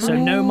 So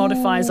no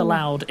modifiers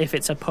allowed if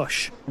it's a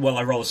push. Well,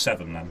 I roll a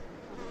 7 then.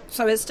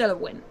 So it's still a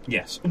win.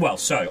 Yes. Well,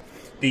 so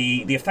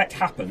the effect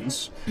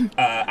happens, and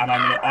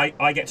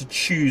I get to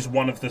choose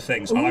one of the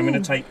things, and I'm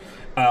going to take.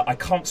 I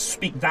can't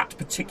speak that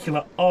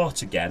particular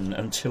art again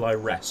until I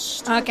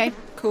rest. Okay,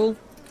 cool.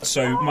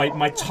 So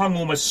my tongue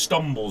almost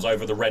stumbles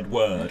over the red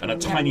word, and a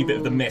tiny bit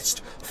of the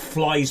mist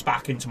flies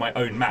back into my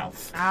own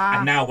mouth.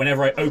 And now,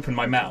 whenever I open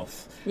my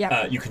mouth,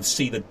 you can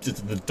see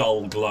the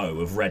dull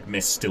glow of red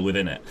mist still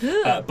within it.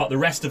 But the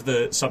rest of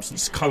the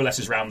substance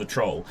coalesces around the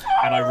troll,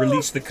 and I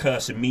release the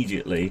curse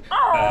immediately,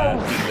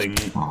 dealing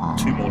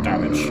 2 more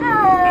damage, which is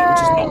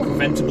not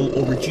preventable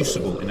or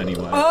reducible in any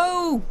way.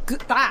 Oh,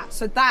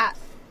 so that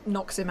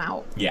knocks him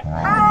out. Yeah.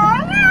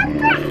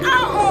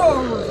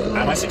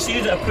 And I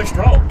succeeded at a pushed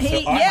roll,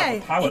 so I have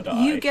a power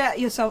die. You get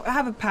yourself.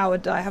 Have a power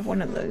die. Have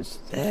one of those.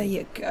 There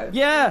you go.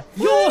 Yeah,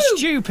 you're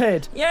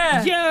stupid.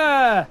 Yeah.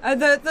 Yeah.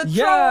 The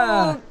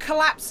troll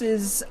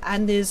collapses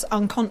and is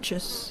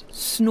unconscious,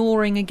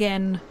 snoring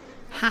again,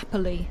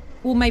 happily,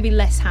 or maybe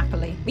less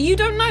happily. You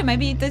don't know.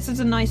 Maybe this is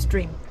a nice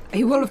dream.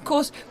 He will, of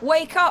course,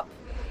 wake up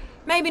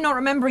maybe not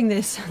remembering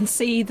this and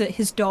see that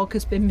his dog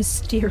has been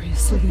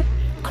mysteriously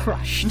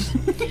crushed.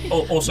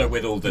 Also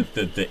with all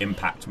the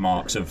impact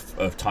marks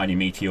of tiny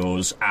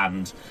meteors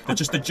and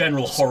just the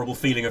general horrible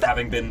feeling of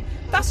having been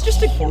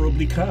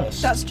horribly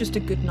cursed. That's just a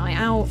good night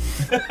out.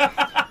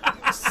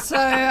 So,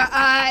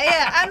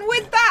 yeah, and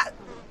with that,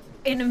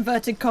 in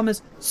inverted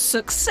commas,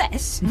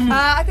 success,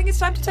 I think it's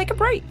time to take a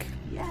break.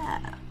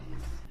 Yeah.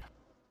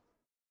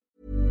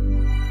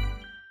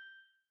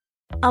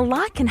 A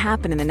lot can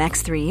happen in the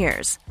next 3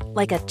 years.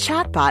 Like a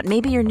chatbot may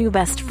be your new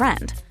best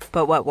friend.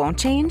 But what won't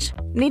change?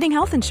 Needing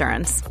health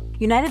insurance.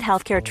 United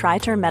Healthcare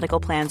Tri-Term Medical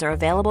Plans are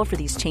available for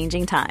these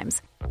changing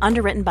times.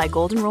 Underwritten by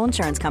Golden Rule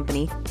Insurance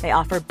Company, they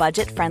offer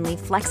budget-friendly,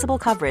 flexible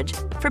coverage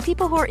for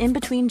people who are in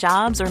between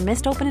jobs or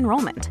missed open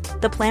enrollment.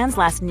 The plans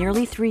last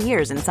nearly 3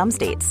 years in some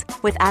states,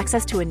 with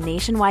access to a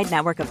nationwide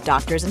network of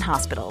doctors and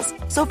hospitals.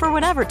 So for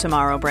whatever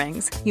tomorrow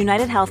brings,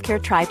 United Healthcare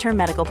Tri-Term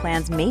Medical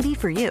Plans may be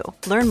for you.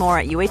 Learn more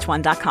at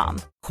uh1.com.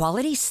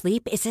 Quality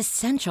sleep is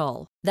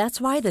essential. That's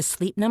why the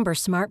Sleep Number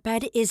Smart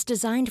Bed is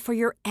designed for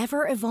your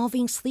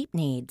ever-evolving sleep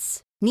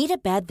needs. Need a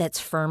bed that's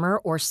firmer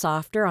or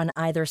softer on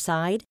either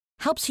side?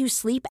 Helps you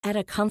sleep at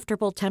a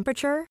comfortable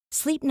temperature?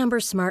 Sleep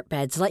Number Smart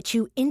Beds let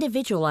you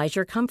individualize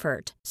your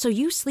comfort, so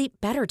you sleep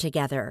better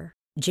together.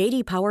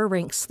 J.D. Power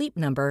ranks Sleep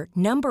Number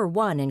number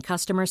 1 in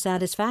customer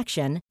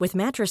satisfaction with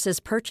mattresses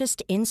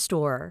purchased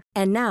in-store.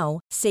 And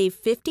now, save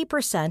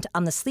 50%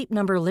 on the Sleep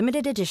Number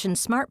Limited Edition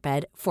Smart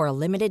Bed for a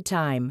limited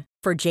time.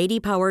 For J.D.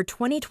 Power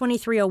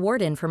 2023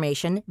 award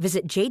information,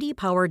 visit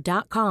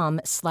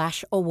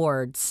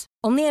jdpower.com/awards.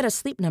 Only at a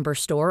Sleep Number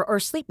store or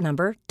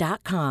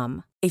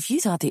sleepnumber.com. If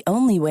you thought the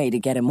only way to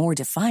get a more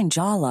defined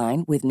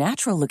jawline with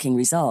natural-looking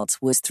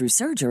results was through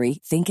surgery,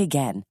 think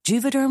again.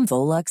 Juvederm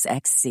Volux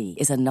XC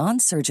is a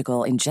non-surgical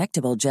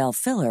injectable gel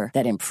filler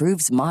that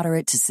improves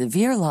moderate to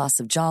severe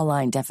loss of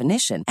jawline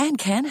definition and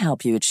can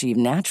help you achieve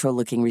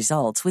natural-looking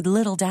results with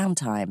little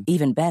downtime.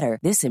 Even better,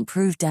 this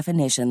improved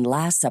definition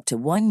lasts up to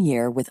 1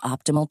 year with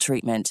optimal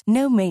treatment.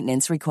 No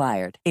maintenance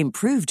required.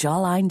 Improve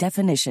jawline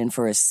definition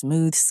for a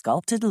smooth,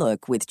 sculpted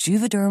look with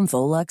Juvederm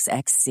Volux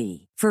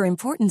XC. For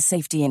important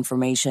safety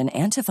information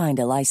and to find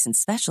a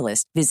licensed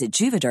specialist, visit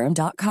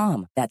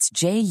Juvederm.com. That's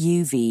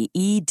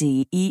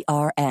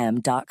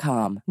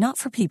JUVEDERM.com. Not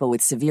for people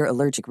with severe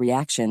allergic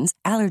reactions,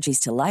 allergies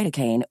to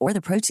lidocaine, or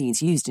the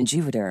proteins used in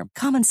Juvederm.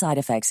 Common side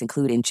effects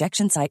include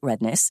injection site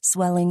redness,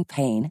 swelling,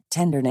 pain,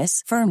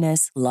 tenderness,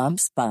 firmness,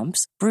 lumps,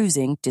 bumps,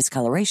 bruising,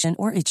 discoloration,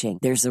 or itching.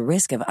 There's a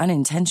risk of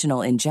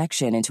unintentional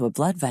injection into a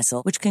blood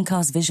vessel, which can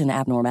cause vision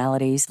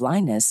abnormalities,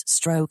 blindness,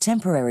 stroke,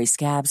 temporary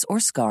scabs,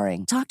 or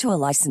scarring. Talk to a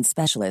licensed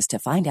specialist to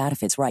find out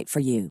if it's right for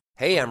you.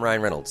 Hey, I'm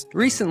Ryan Reynolds.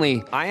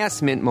 Recently, I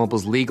asked Mint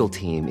Mobile's legal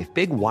team if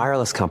big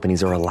wireless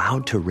companies are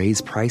allowed to raise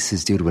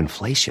prices due to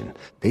inflation.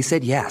 They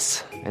said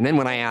yes. And then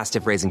when I asked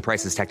if raising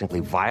prices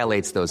technically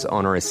violates those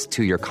onerous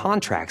 2-year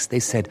contracts, they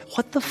said,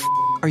 "What the f***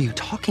 are you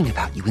talking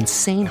about, you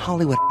insane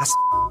Hollywood ass?"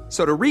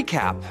 So to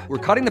recap, we're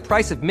cutting the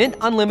price of Mint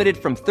Unlimited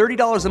from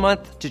 $30 a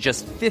month to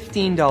just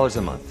 $15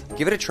 a month.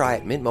 Give it a try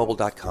at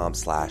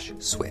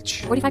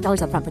mintmobile.com/switch.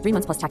 $45 up front for 3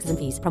 months plus taxes and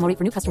fees. Promo rate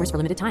for new customers for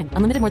limited time.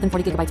 Unlimited more than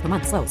 40 gigabytes per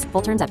month. Slows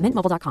full terms at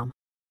mintmobile.com.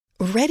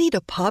 Ready to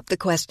pop the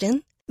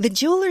question? The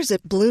jewelers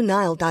at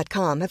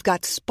BlueNile.com have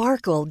got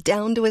sparkle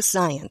down to a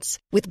science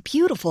with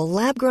beautiful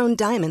lab-grown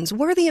diamonds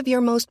worthy of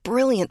your most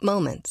brilliant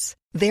moments.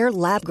 Their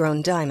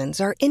lab-grown diamonds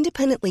are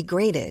independently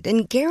graded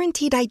and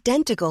guaranteed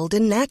identical to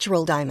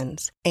natural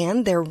diamonds.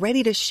 And they're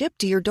ready to ship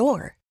to your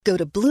door. Go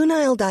to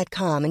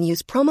BlueNile.com and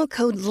use promo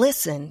code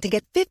LISTEN to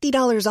get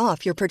 $50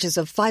 off your purchase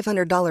of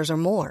 $500 or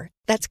more.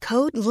 That's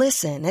code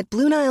LISTEN at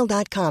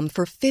BlueNile.com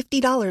for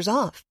 $50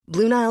 off.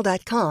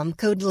 BlueNile.com,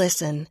 code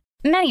LISTEN.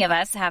 Many of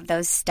us have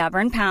those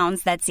stubborn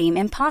pounds that seem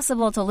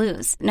impossible to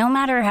lose, no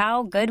matter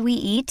how good we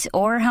eat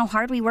or how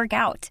hard we work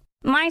out.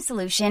 My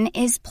solution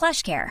is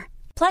PlushCare.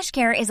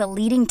 PlushCare is a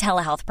leading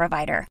telehealth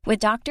provider with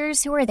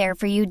doctors who are there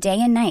for you day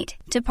and night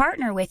to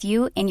partner with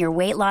you in your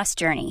weight loss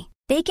journey.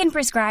 They can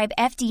prescribe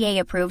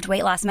FDA-approved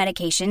weight loss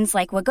medications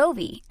like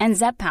Wegovy and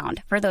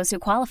Zepbound for those who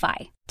qualify.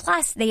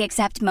 Plus, they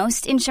accept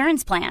most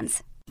insurance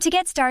plans. To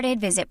get started,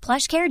 visit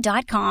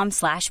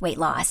plushcare.com/weight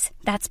loss.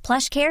 That's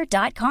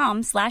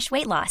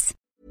plushcare.com/weight loss.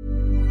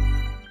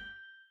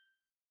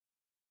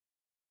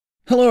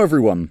 Hello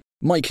everyone,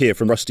 Mike here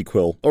from Rusty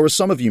Quill, or as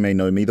some of you may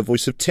know me, the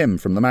voice of Tim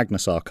from the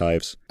Magnus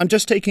Archives. I'm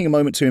just taking a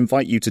moment to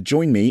invite you to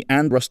join me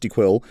and Rusty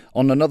Quill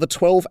on another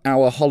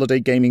 12-hour holiday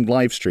gaming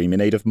livestream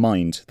in aid of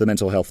Mind, the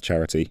mental health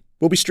charity.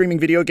 We'll be streaming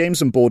video games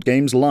and board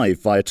games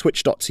live via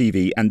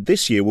twitch.tv, and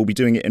this year we'll be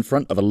doing it in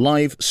front of a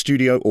live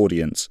studio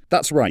audience.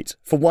 That's right,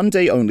 for one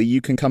day only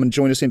you can come and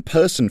join us in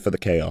person for the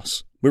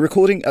chaos. We're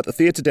recording at the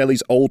Theatre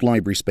Delhi's old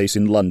library space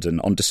in London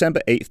on December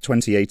 8th,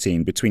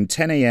 2018, between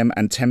 10 a.m.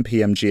 and 10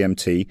 p.m.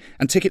 GMT,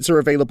 and tickets are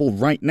available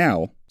right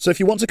now. So if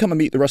you want to come and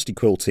meet the Rusty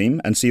Quill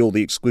team and see all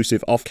the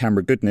exclusive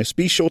off-camera goodness,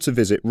 be sure to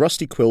visit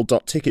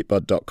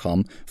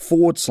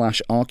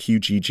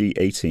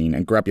rustyquill.ticketbud.com/RQGG18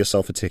 and grab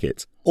yourself a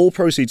ticket. All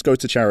proceeds go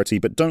to charity,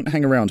 but don't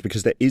hang around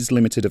because there is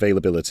limited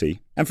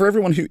availability. And for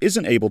everyone who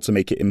isn't able to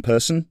make it in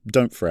person,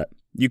 don't fret.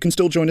 You can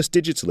still join us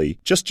digitally.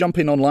 Just jump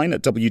in online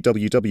at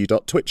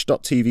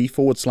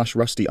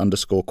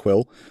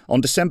www.twitch.tv/rusty_quill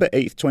on December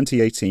 8th,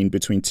 2018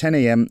 between 10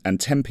 a.m. and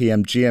 10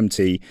 p.m.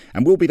 GMT,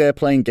 and we'll be there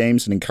playing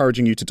games and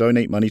encouraging you to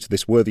donate money to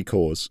this worthy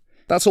cause.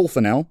 That's all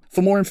for now.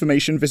 For more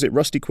information, visit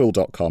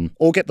rustyquill.com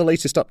or get the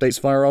latest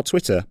updates via our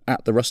Twitter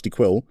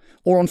 @TheRustyQuill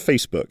or on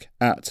Facebook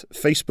at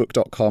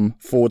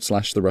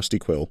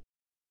facebook.com/TheRustyQuill.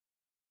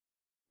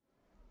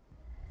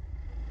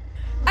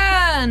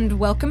 And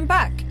welcome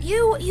back.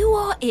 You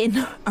are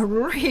in a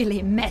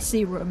really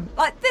messy room.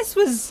 Like, this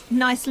was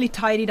nicely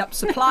tidied up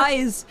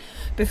supplies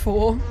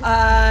before,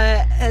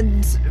 but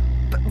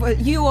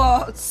you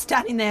are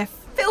standing there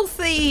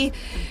filthy,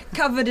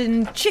 covered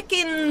in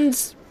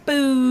chickens,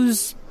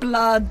 booze,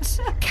 blood,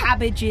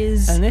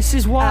 cabbages. And this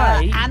is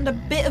why... and a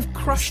bit of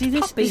crushed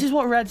puppy. This is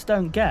what Reds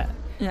don't get.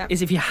 Yeah.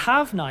 Is if you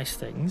have nice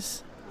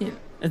things... Yeah.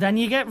 Then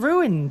you get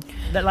ruined.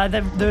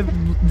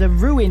 The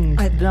ruined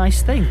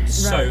nice things.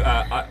 So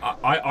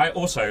I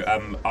also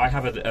I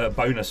have a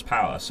bonus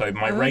power. So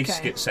my race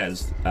skit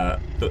says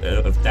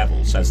of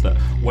Devil says that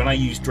when I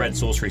use Dread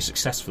Sorcery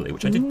successfully,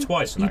 which I did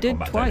twice in that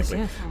combat,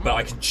 technically, but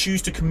I can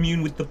choose to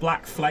commune with the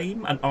Black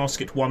Flame and ask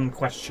it one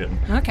question,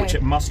 which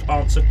it must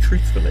answer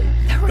truthfully.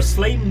 The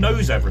flame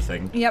knows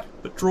everything,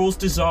 but draws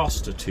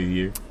disaster to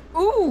you.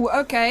 Ooh,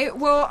 okay.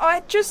 Well,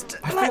 I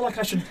feel like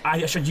I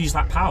should use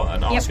that power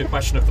and ask a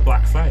question of the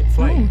Black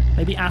Flame.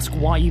 Maybe ask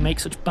why you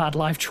make such bad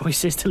life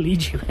choices to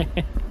lead you in.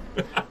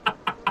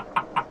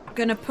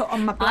 Gonna put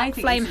on my Black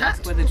Flame hat.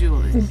 That's where the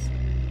jewel is.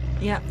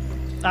 Yeah.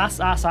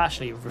 That's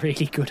actually a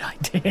really good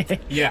idea.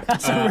 Yeah,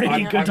 that's a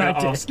really good I'm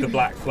idea. Ask the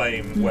Black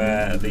Flame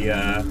where the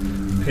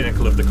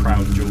pinnacle of the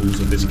crown jewels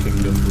of this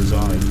kingdom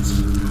resides.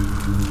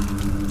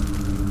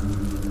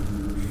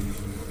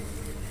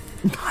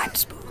 I'm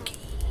spooky.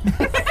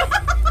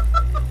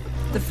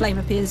 The flame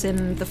appears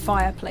in the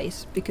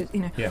fireplace because,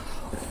 Yeah.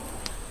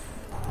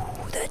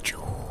 Oh, the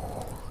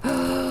jewel.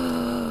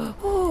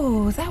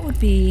 Oh, that would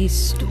be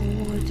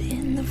stored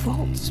in the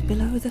vaults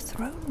below the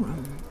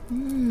throne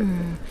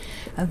room.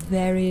 A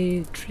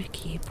very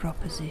tricky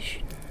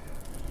proposition.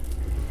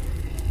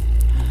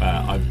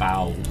 I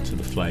bow to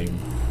the flame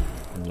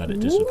and let it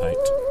dissipate.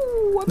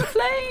 Ooh, I'm a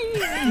flame!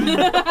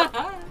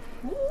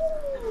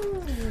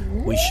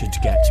 We should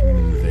get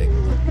moving.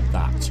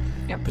 That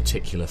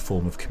particular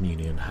form of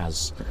communion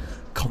has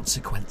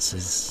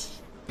consequences.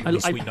 At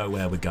least we know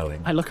where we're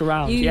going. I look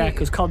around,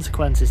 because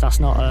consequences, that's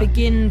not a...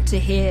 Begin to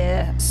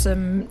hear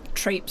some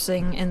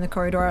traipsing in the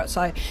corridor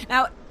outside.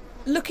 Now,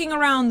 looking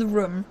around the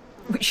room,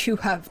 which you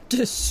have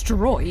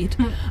destroyed,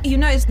 you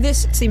notice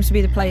this seems to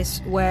be the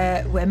place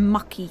where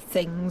mucky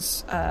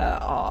things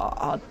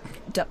are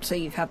dumped. So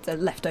you have the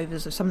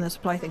leftovers of some of the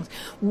supply things.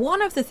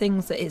 One of the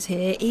things that is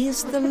here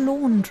is the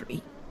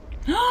laundry.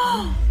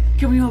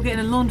 Can we all get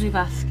in a laundry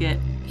basket?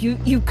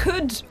 You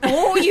could,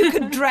 or you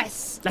could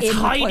dress. Let's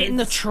hide in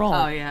the troll.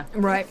 Oh yeah,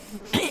 right.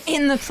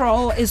 In the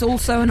troll is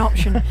also an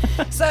option.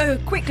 So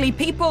quickly,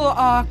 people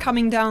are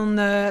coming down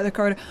the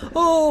corridor.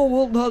 Oh,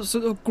 well, that's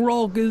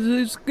Grog.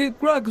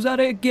 Grog's at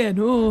it again.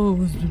 Oh,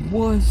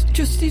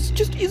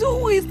 he's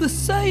always the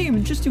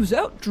same. He was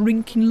out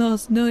drinking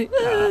last night.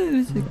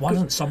 Why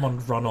doesn't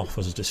someone run off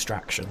as a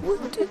distraction?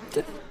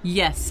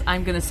 Yes,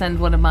 I'm going to send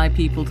one of my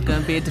people to go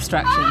and be a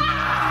distraction.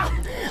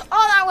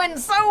 Oh, that went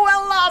so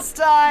well last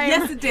time.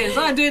 Yes, it did.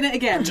 So I'm doing it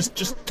again.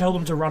 Just tell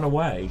them to run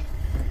away.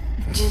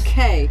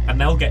 Okay. And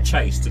they'll get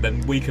chased, and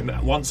then we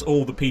can, once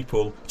all the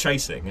people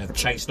chasing have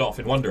chased off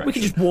in one direction, we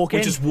can just walk in.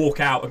 We just walk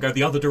out and go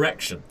the other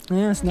direction.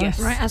 Yeah, that's nice. Yes.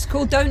 Right, that's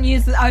cool. Don't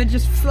use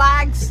just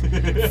flags.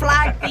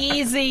 Flag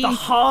easy. The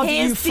harder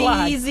you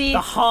flag, easy.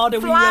 the harder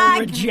we will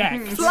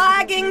reject.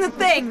 Flagging the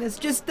thing. There's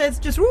just it's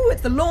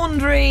the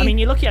laundry. I mean,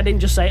 you're lucky I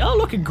didn't just say, oh,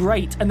 look,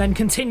 great, and then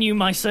continue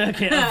my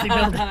circuit of the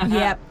building.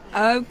 Yep.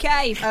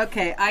 Okay.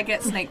 Okay, I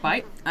get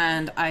Snakebite,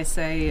 and I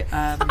say,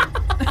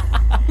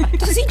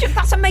 Does he just...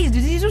 That's amazing.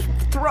 Does he just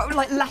throw,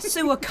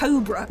 lasso a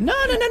cobra? No.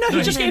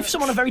 He just gave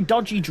someone a very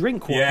dodgy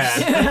drink once.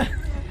 Yeah.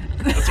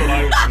 That's what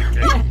I was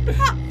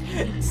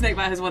thinking.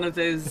 Snakebite has one of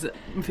those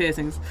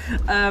piercings.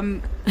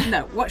 No,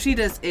 what she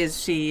does is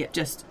she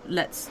just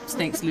lets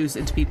snakes loose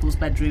into people's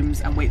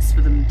bedrooms and waits for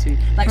them to...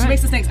 she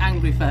makes the snakes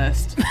angry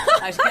first. She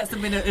gets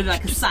them in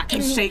a sack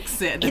and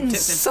shakes it and then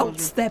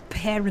insults their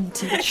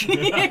parentage.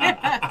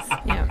 Yes.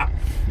 Yeah.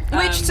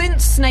 Which,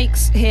 since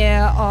snakes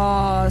here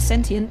are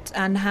sentient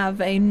and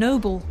have a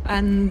noble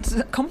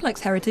and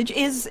complex heritage,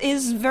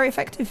 is very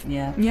effective.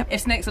 Yeah. Yep. If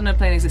snakes on a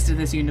plane existed in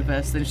this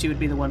universe, then she would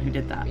be the one who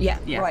did that. Yeah.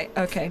 Right.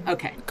 Okay.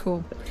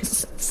 Cool.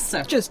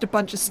 So just a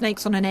bunch of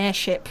snakes on an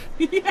airship.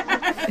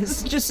 Yeah.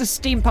 It's just a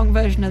steampunk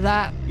version of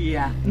that.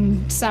 Yeah.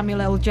 And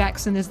Samuel L.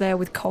 Jackson is there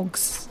with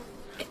cogs.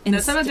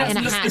 Samuel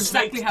Jackson looks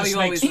exactly how he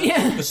always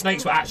does. The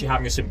snakes were actually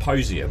having a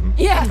symposium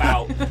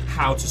about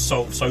how to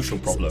solve social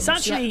problems. It's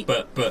actually...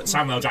 But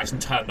Samuel L. Jackson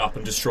turned up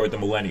and destroyed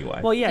them all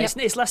anyway. Well, yeah,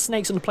 it's less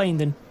snakes on a plane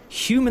than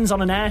humans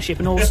on an airship,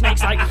 and all the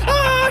snakes humans!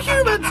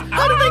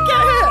 How did they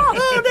get here?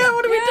 Oh no,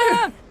 what do we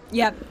do?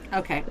 Yep.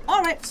 Okay.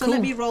 All right. So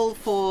let me roll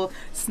for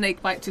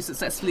Snakebite to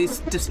successfully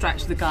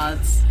distract the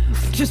guards.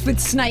 Just with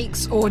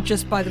snakes or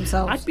just by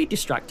themselves? I'd be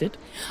distracted.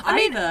 I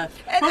mean,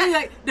 probably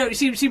like no.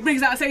 She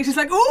brings out a snake. She's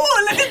like,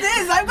 "Oh, look at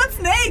this! I've got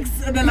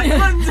snakes!" And then like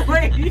runs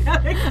away.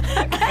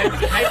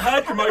 They've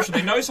heard commotion.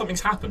 They know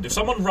something's happened. If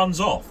someone runs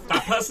off,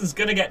 that person's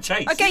gonna get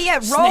chased. Okay, yeah.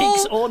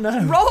 Snakes or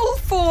no? Roll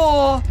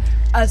for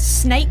a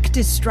snake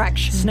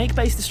distraction.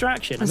 Snake-based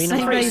distraction. I mean,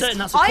 I'm pretty certain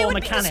that's a core I would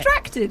mechanic. be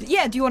distracted.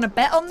 Yeah, do you want to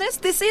bet on this?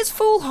 This is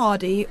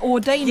foolhardy or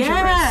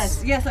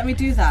dangerous. Yes, let me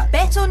do that.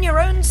 Bet on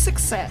your own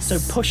success. So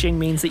pushing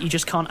means that you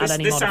just can't add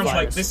any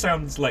modifiers. This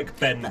sounds like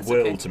Ben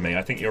will to me.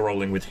 I think you're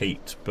rolling with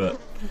heat,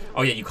 but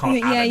you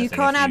can't add anything. You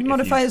can't add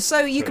modifiers. So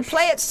you could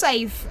play it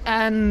safe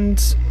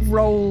and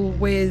roll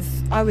with.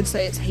 I would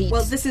say it's heat.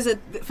 Well,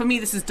 for me.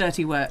 This is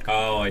dirty work.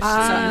 Oh, I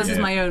see. So this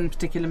is my own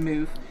particular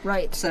move.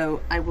 Right.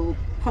 So I will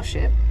push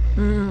it.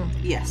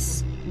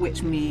 Yes,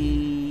 which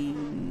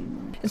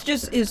means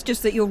it's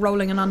just that you're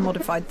rolling an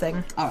unmodified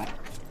thing. All right.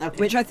 Okay.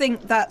 Which I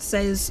think that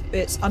says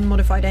it's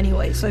unmodified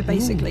anyway. So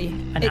basically,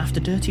 and after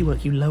dirty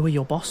work, you lower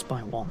your boss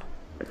by 1.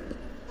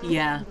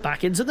 Yeah.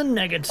 Back into the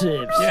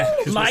negatives. Yeah,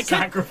 because we're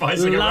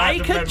sacrificing a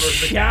random member of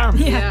the champ.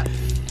 Yeah.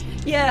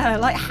 Yeah,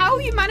 like how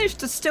you managed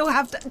to still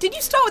have... Did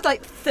you start with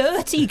like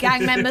 30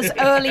 gang members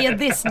earlier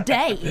this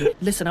day?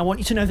 Listen, I want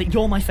you to know that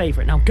you're my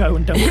favourite. Now go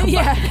and don't come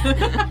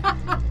back.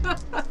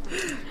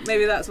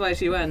 Maybe that's why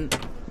she went.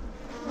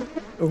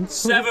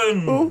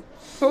 7!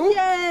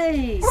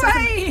 Yay!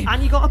 Hooray!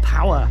 And you got a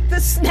power.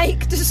 The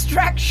snake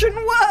distraction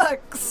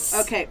works!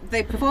 Okay,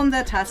 they perform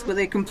their task where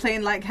they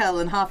complain like hell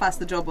and half-ass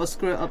the job or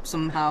screw it up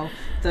somehow.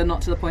 They're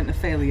not to the point of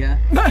failure.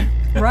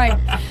 Right.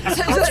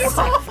 So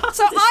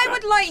I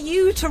would like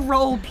you to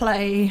role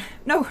play.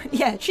 No,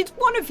 yeah, she's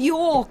one of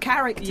your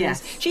characters.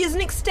 Yes. She is an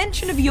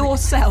extension of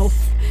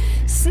yourself.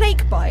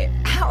 Snakebite,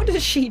 how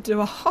does she do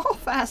a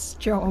half-assed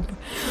job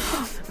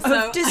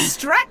of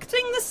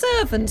distracting the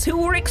servants who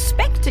were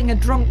expecting a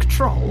drunk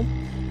troll?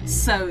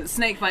 So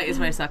Snakebite is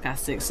very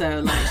sarcastic. So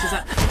like she's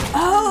like,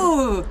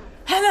 "Oh,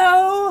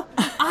 hello!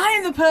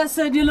 I'm the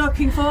person you're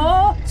looking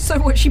for." So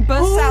what? She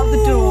bursts out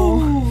the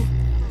door.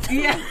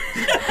 Yeah.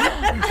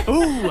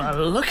 Ooh,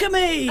 look at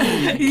me.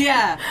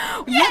 Yeah.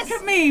 Yes.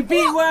 Look at me, be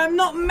where I'm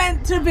not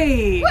meant to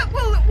be.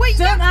 Well, wait.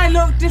 Don't I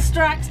look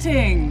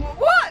distracting?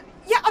 What?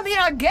 Yeah, I mean,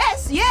 I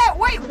guess. Yeah.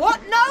 Wait. What?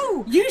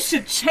 No. You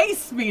should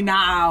chase me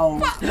now.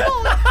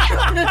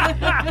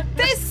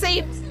 This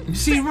seems.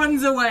 She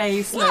runs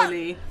away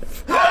slowly.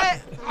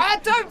 I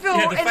don't feel...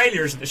 Yeah, the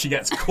failure isn't that she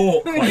gets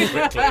caught quite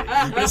quickly,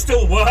 but it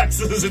still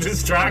works as a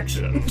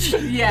distraction.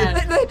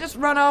 Yeah. They just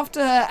run after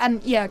her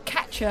and,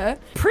 catch her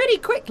pretty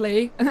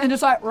quickly, and then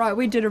just like, right,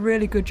 we did a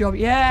really good job.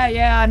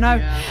 Yeah, I know.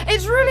 Yeah.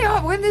 It's really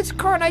hard. When there's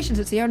coronations,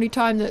 it's the only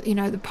time that,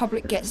 the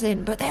public gets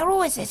in, but they're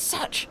always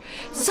such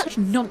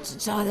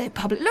nonsense, are they,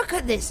 public? Look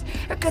at this.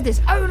 Oh,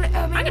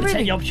 I'm going to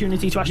take the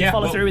opportunity to actually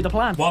follow through with the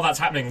plan. While that's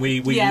happening,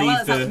 we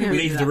leave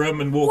the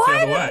room and walk the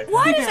other way.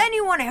 Why does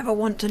anyone ever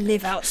want to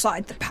live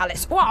outside the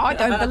palace? Well, I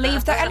don't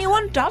believe that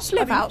anyone does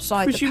live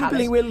outside the palace.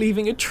 Presumably we're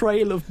leaving a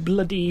trail of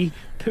bloody,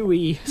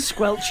 pooey,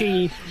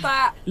 squelchy,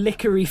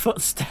 lickery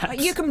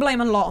footsteps. You can blame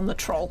a lot on the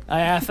troll.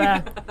 Yeah,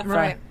 fair.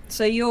 Right.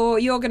 So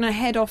you're going to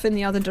head off in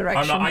the other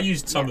direction. I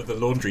used some of the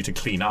laundry to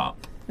clean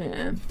up.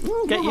 Yeah.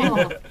 Get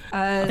you.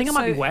 I think I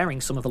might be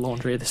wearing some of the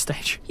laundry at this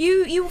stage.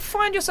 You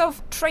find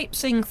yourself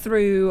traipsing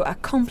through a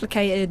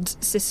complicated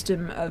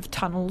system of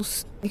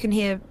tunnels. You can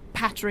hear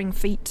pattering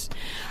feet.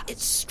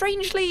 It's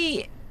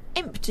strangely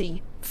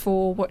empty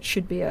for what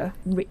should be a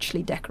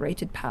richly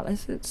decorated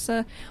palace. It's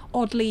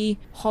oddly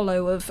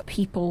hollow of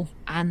people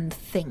and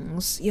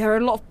things. There are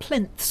a lot of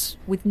plinths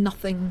with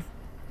nothing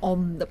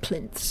on the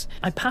plinths.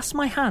 I pass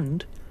my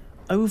hand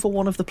over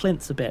one of the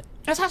plinths a bit.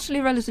 That's actually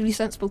a relatively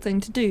sensible thing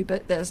to do,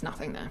 but there's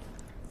nothing there.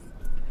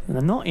 And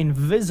they're not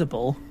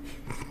invisible.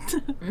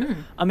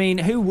 I mean,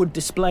 who would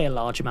display a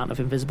large amount of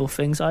invisible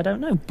things? I don't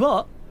know.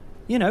 But,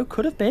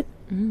 could have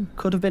been.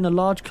 Could have been a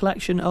large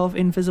collection of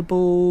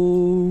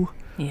invisible...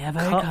 Yeah,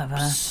 very cups.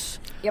 clever.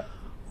 Yep.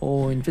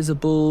 Or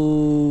invisible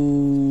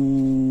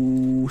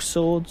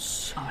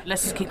swords. All right,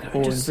 let's just keep going.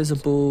 Or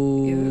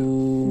invisible. You're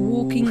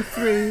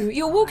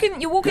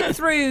walking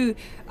through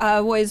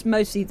what is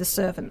mostly the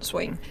servants'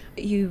 wing.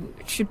 You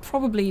should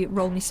probably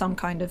roll me some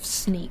kind of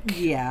sneak.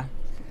 Yeah.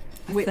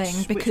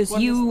 Thing because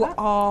you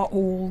are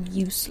all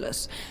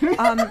useless.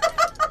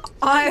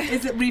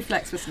 Is it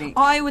reflex for sneak?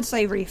 I would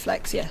say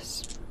reflex.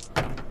 Yes.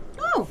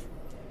 Oh.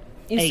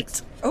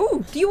 8.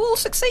 Oh, do you all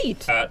succeed?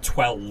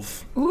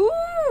 12.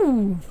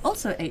 Ooh.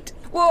 Also 8.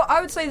 Well,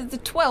 I would say that the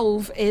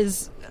 12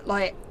 is,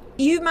 like,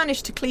 you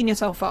managed to clean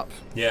yourself up.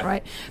 Yeah.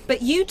 Right?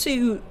 But you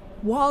two,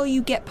 while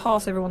you get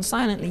past everyone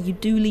silently, you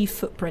do leave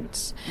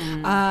footprints.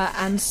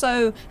 And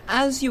so,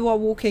 as you are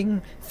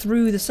walking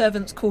through the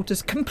servants'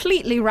 quarters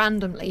completely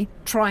randomly,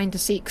 trying to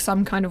seek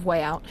some kind of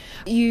way out,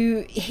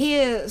 you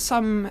hear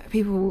some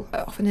people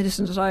off in the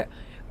distance like,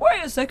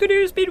 Wait a second,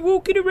 who's been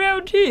walking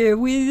around here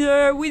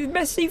with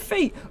messy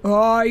feet?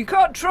 Oh, you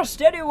can't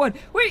trust anyone.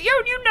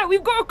 You know,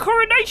 we've got a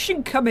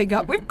coronation coming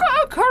up. It's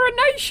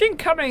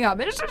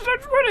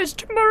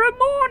tomorrow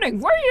morning.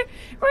 What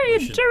are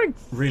you doing?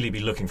 Really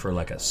be looking for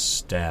like a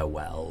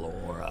stairwell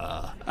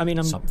or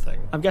something.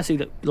 I'm guessing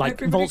that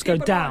vaults go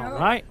down,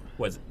 right?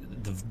 Well,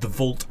 the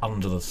vault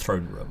under the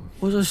throne room.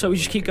 Well, so we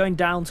just keep going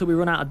down till we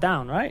run out of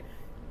down, right?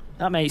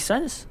 That makes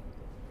sense.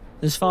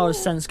 As far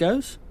as sense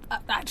goes. I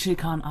actually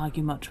can't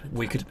argue much with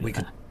We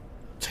could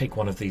take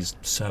one of these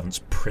servants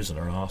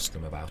prisoner and ask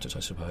them about it, I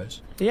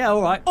suppose. Yeah,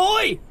 all right.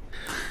 Oi!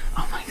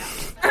 Oh my god.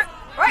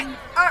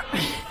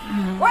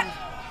 What?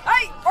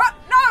 Hey, what?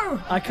 No!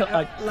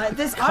 Like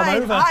this. come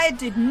over. I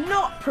did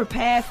not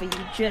prepare for you.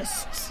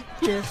 Just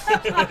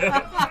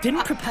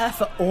didn't prepare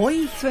for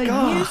oi. For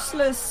God.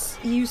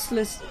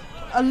 useless.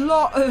 A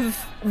lot of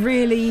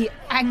really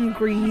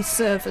angry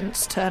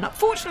servants turn up.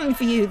 Fortunately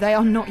for you, they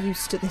are not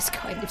used to this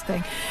kind of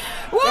thing.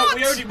 What? Well,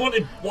 we only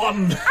wanted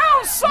one.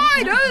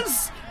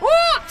 Outsiders!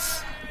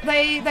 What?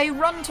 They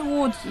run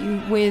towards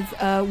you with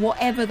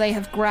whatever they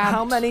have grabbed.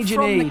 How many do you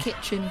from need? the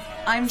kitchen.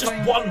 I'm just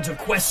one to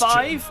question.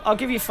 5? I'll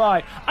give you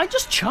 5. I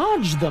just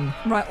charged them.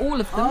 Right, all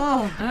of them.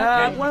 Oh,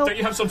 Okay. Well, don't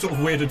you have some sort of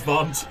weird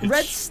advantage?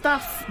 Red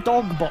Staff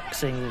Dog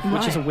Boxing,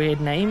 which is a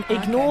weird name. Okay.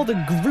 Ignore the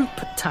group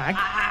tag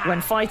when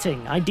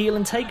fighting. I deal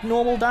and take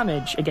normal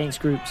damage against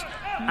groups.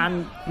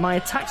 And my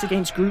attacks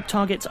against group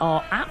targets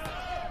are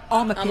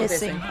Armor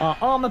piercing.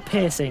 armor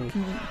piercing.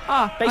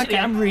 Basically, okay.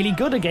 I'm really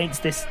good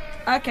against this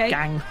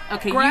gang.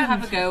 Okay, Grand. you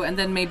have a go, and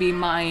then maybe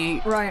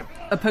my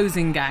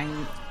opposing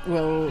gang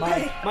will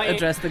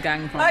address the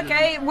gang problem.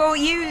 Okay, well,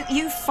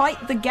 you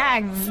fight the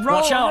gang.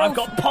 Watch out, I've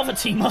got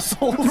poverty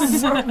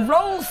muscles.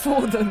 Roll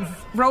for them.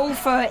 Roll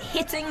for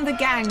hitting the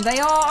gang. They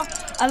are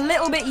a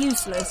little bit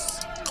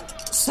useless.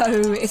 So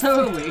it's...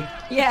 So are we.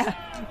 Yeah.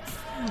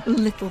 A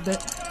little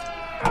bit.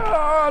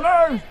 Oh,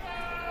 no.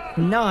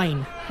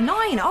 9.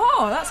 9.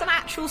 Oh, that's an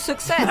actual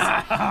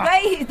success.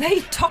 They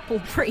topple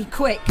pretty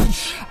quick.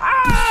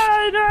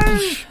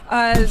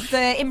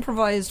 They're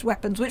improvised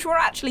weapons, which were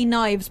actually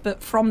knives,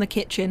 but from the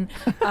kitchen.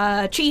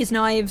 Cheese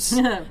knives,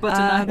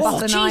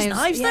 butter cheese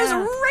knives. Yeah. There's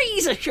a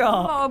razor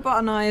sharp. Oh,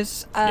 butter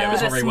knives. Yeah, it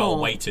was they're very well small.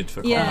 weighted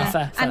for Yeah,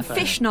 fair, and fair.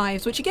 fish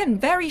knives, which again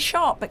very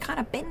sharp but kind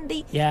of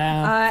bendy.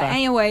 Yeah. fair.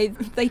 Anyway,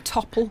 they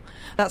topple.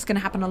 That's going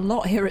to happen a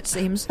lot here, it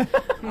seems. There's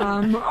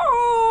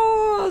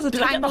a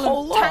Did I get the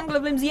whole lot? tangle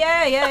of limbs.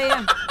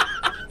 Yeah.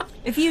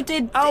 If you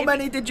did, How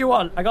many did you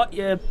want? I got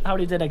you. How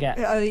many did I get?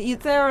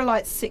 there are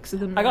like 6 of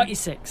them. I got you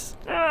 6.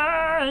 No.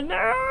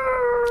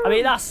 I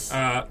mean, that's...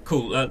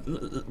 Cool.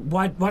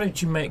 Why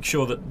don't you make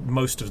sure that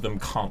most of them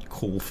can't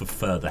call for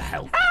further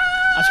help?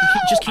 I should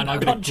just keep And I'm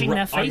punching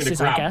their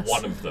faces, I'm I going to grab guess.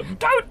 one of them.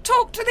 Don't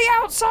talk to the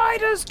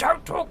outsiders.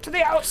 Don't talk to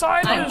the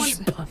outsiders.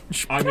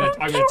 Punch. I'm going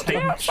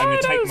to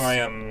take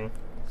my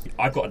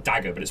I've got a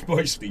dagger, but it's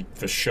mostly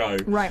for show.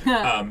 Right.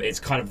 It's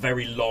kind of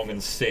very long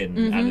and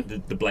thin, and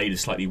the blade is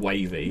slightly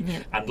wavy. Yeah.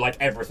 And like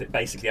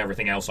basically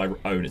everything else I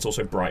own, it's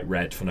also bright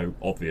red for no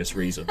obvious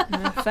reason.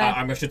 Fair.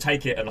 I'm going to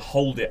take it and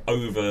hold it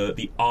over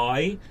the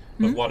eye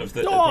of one of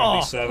these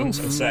servants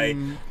and say,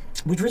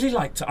 "We'd really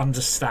like to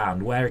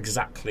understand where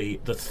exactly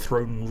the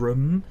throne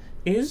room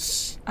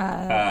is,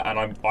 and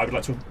I would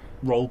like to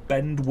roll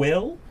bend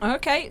will."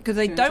 Okay, because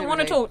they don't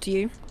want to talk to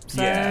you.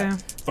 So. Yeah,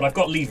 but I've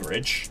got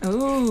leverage.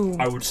 Ooh.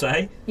 I would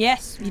say.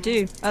 Yes, you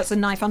do. That's a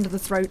knife under the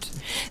throat.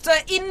 So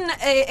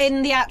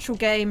in the actual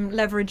game,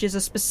 leverage is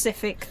a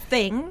specific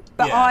thing,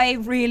 but Yeah.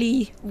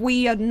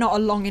 we are not a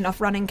long enough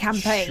running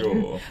campaign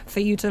Sure. for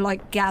you to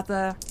like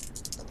gather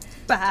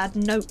bad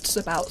notes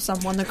about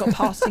someone that got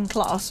passed in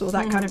class or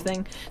that kind of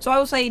thing. So I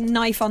will say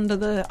knife under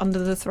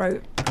the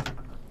throat.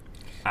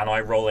 And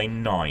I roll a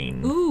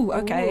 9. Ooh,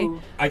 okay.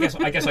 Ooh. I guess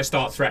I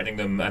start threatening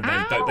them, and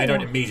they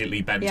don't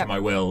immediately bend Yep. to my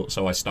will,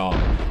 so I start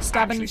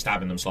actually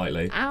stabbing them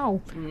slightly.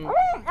 Ow. No,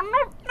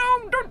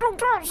 don't talk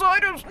to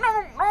outsiders. No.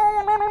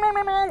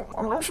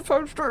 I'm not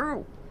supposed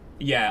to.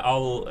 Yeah,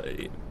 I'll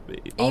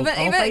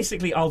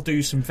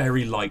do some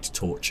very light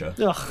torture.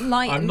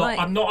 I'm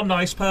not a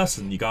nice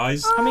person, you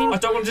guys. I mean, I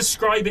don't want to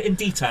describe it in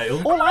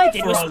detail. all I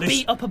did for was our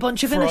beat up a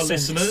bunch of for our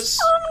innocents. listeners.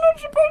 I'm not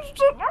supposed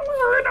to. I'm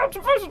really not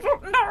supposed to.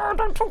 No,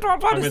 don't talk to I'm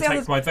outsiders. going to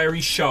take my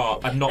very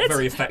sharp and not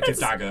very effective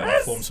dagger and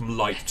perform some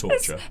light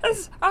torture.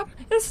 It's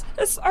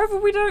over.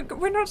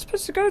 We're not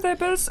supposed to go there,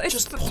 but it's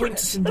Just point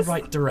us in the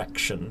right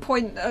direction.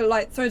 Point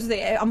through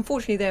the.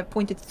 Unfortunately, they're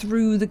pointed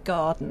through the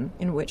garden,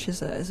 in which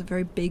is a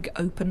very big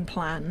open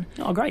plan.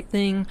 Oh, great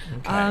thing.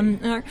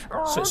 Okay.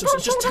 So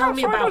just tell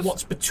me about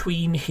what's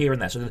between here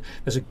and there. So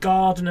there's a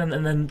garden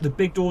and then the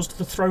big doors to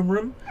the throne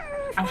room.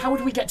 And how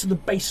would we get to the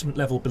basement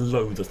level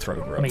below the throne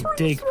room? I mean,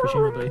 dig,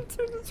 presumably.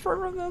 Through the throne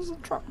room, there's a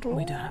trapdoor.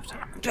 We don't have to.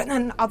 And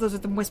then others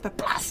of them whisper,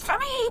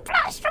 "Blasphemy!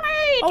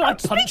 Blasphemy!" Oh, I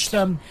punched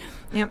them.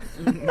 Yep.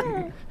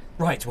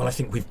 Right, well, I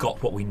think we've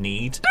got what we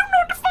need. Do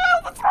not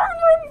defile the throne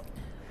room!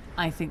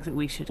 I think that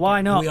we should.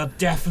 Why not? We are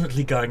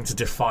definitely going to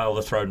defile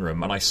the throne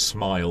room, and I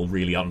smile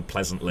really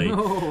unpleasantly,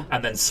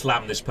 and then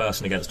slam this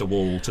person against a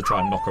wall to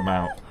try and knock them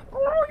out.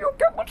 Oh, you'll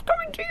get what's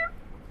coming to you.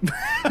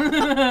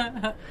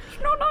 Not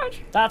nice.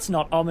 That's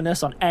not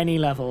ominous on any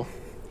level.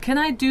 Can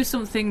I do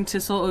something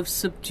to sort of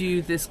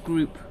subdue this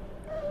group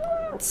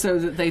so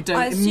that they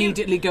don't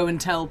immediately go and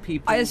tell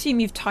people? I assume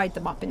you've tied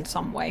them up in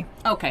some way.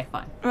 Okay,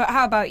 fine.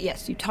 How about,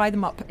 yes, you tie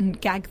them up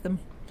and gag them.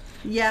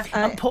 Yeah.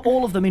 And put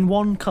all of them in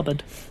one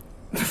cupboard.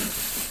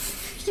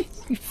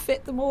 You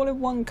fit them all in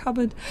one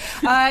cupboard.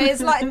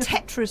 It's like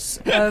Tetris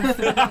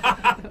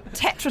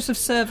of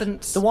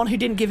servants. The one who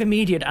didn't give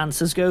immediate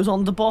answers goes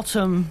on the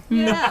bottom.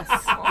 Yes.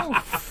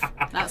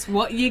 That's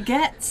what you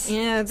get.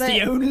 Yeah, it's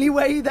the only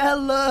way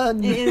they'll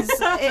learn. It is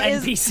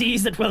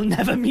NPCs that will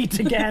never meet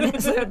again.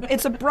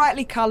 It's a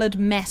brightly coloured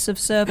mess of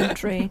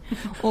servantry.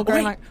 All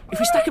going like, if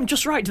we stack them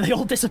just right, do they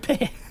all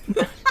disappear?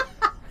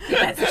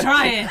 Let's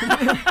try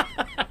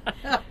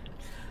it.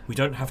 We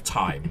don't have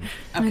time.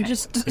 Okay.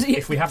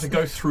 If we have to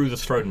go through the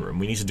throne room,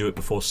 we need to do it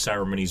before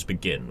ceremonies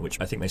begin,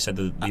 which I think they said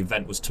the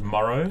event was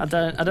tomorrow. I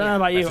don't know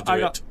about you. I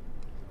got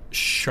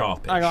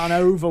sharpish. I got an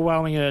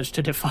overwhelming urge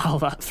to defile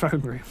that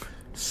throne room.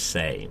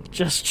 Same.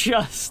 Just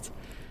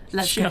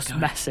Let's just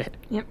mess it.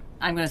 Yep.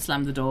 I'm going to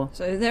slam the door.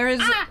 So there is...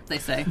 they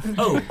say.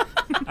 Oh,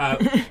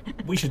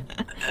 we should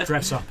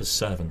dress up as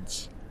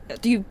servants.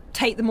 Do you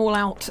take them all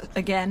out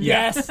again?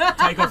 Yes.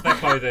 Take off their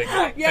clothing,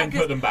 then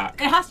put them back.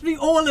 It has to be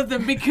all of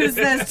them because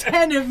there's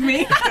 10 of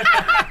me.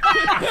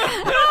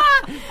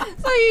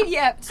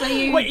 So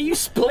you... Wait, are you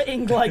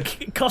splitting,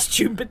 like,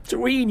 costume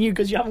between you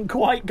because you haven't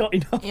quite got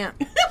enough? Yeah.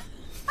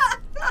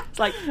 It's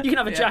like, you can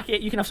have a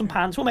jacket, you can have some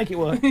pants, we'll make it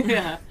work.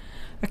 Yeah.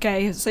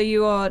 Okay, so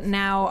you are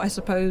now, I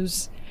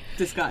suppose...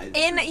 Disguised.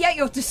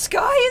 You're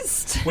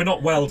disguised. We're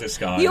not well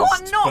disguised. You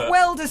are not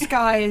well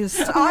disguised.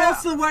 We're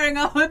also wearing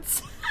our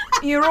hoods.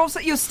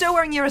 You're still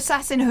wearing your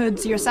assassin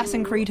hoods, your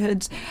Assassin Creed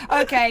hoods.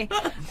 Okay,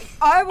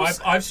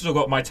 I've still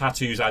got my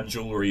tattoos and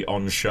jewellery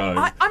on show.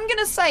 I'm going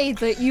to say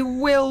that you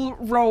will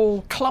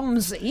roll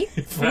clumsy,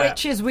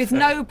 which is with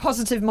no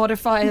positive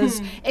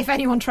modifiers if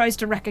anyone tries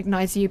to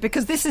recognise you,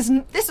 because this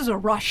is a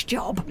rush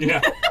job.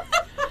 Yeah.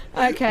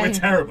 Okay. We're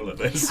terrible at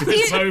this.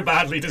 We're so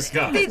badly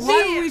disguised.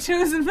 Why were we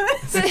chosen for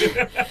this?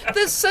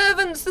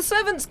 The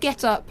servants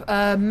get up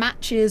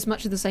matches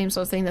much of the same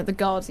sort of thing that the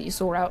guards that you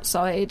saw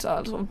outside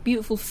are sort of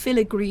beautiful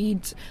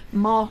filigreed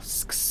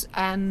masks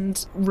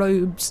and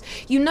robes.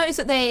 You notice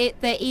that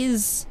there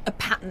is a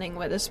patterning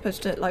where they're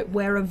supposed to like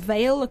wear a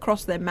veil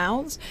across their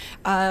mouths,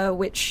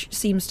 which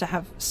seems to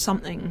have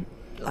something.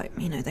 Like,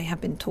 you know, they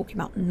have been talking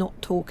about not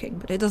talking,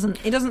 but it doesn't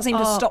seem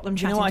to stop them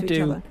chatting to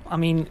each other. I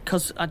mean,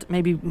 because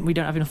maybe we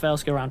don't have enough veils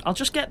to go around. I'll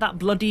just get that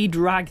bloody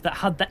rag that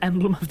had the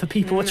emblem of the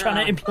people we're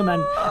trying to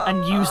implement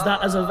and use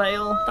that as a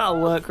veil.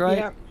 That'll work, right?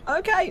 Yeah.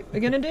 Okay,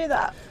 we're going to do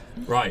that.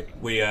 Right,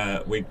 we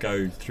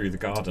go through the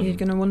garden. You're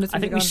going to wander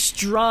through the garden. I think we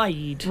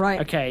stride.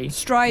 Right. Okay.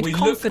 Stride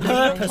confidently.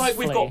 We look like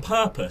we've got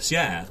purpose,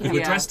 yeah.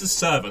 We're dressed as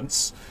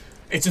servants.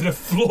 It's in a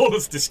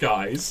flawless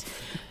disguise.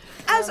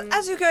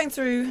 As you're going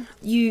through,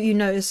 you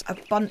notice a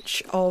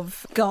bunch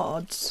of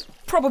guards.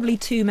 Probably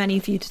too many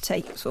for you to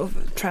take, sort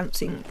of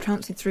trouncing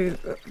through,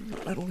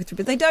 all the way through.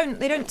 But they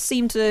don't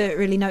seem to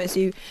really notice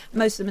you,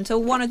 most of them,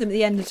 until one of them at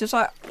the end is just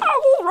like,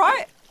 "Oh, all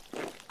right.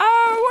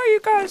 What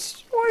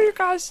are you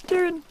guys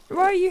doing?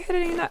 Why are you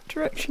heading in that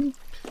direction?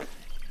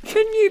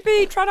 Shouldn't you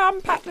be trying to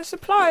unpack the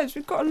supplies?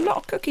 We've got a lot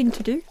of cooking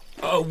to do."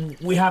 Oh,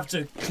 we have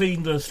to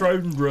clean the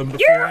throne room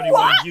before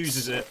anyone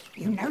uses it.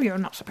 You know you're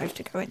not supposed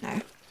to go in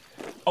there.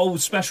 Oh,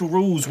 special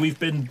rules. We've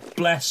been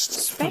blessed.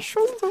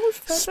 Special rules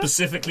for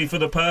specifically for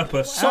the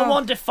purpose.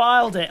 Someone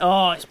defiled it.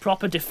 Oh, it's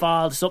proper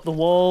defiled. It's up the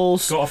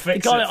walls. Got to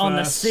fix got it it on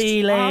the first.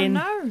 ceiling.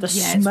 Oh, no. The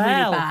Yeah, smell. it's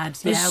really bad.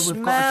 The Yeah, we've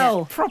smell. got to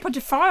get proper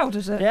defiled,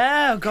 is it?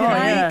 Yeah, God,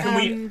 yeah. Can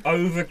we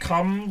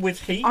overcome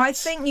with heat? I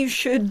think you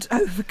should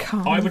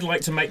overcome. I would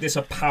like to make this a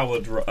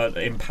empowered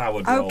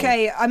role.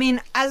 Okay, I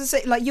mean, as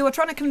like you are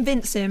trying to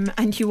convince him,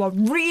 and you are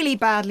really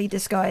badly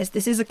disguised.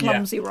 This is a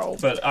clumsy role.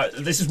 But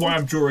this is why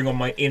I'm drawing on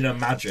my inner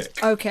magic.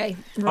 Okay,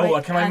 right.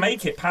 Oh, can I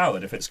make it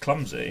powered if it's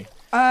clumsy?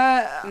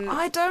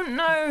 I don't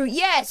know.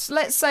 Yes,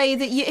 let's say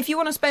that if you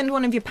want to spend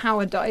one of your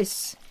power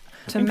dice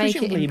to make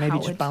it empowered. Maybe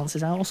it just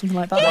bounces out or something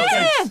like that.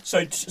 Yeah.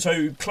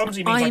 So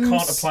clumsy means I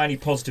can't apply any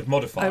positive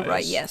modifiers. Oh,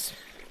 right, yes.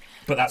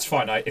 But that's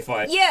fine.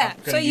 Yeah,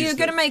 so you're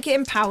going to make it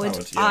empowered.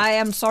 Yeah. I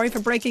am sorry for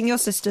breaking your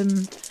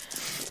system.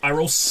 I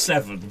roll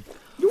 7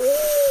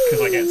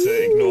 because I get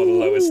to ignore the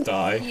lowest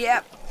die.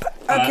 Yep.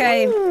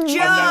 Okay,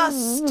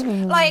 just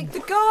like the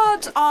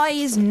guard's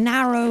eyes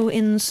narrow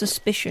in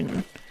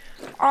suspicion.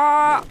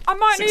 I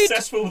might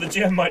Successful, the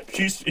GM might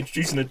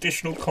introduce an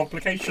additional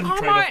complication.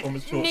 I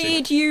might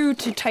need you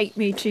to take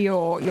me to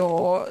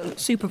your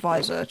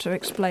supervisor to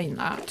explain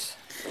that.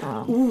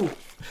 Ooh.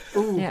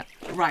 Yeah.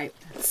 Right.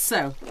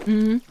 So.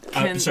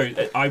 So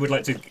I would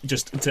like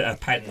to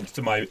append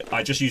to my.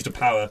 I just used a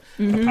power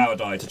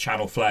die to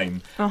channel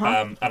flame,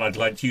 and I'd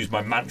like to use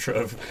my mantra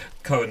of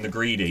Cohen the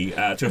Greedy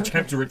to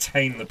attempt to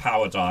retain the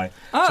power die.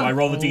 Oh. So I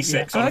roll the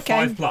d6 on a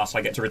 5+.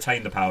 I get to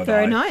retain the power die.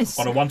 Very nice.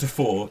 On a 1 to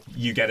 4,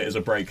 you get it as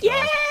a break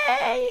die.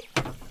 Yay!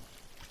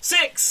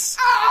 6.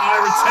 I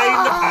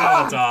retain the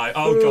power die.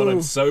 Oh god,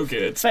 I'm so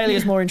good.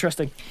 Failure's more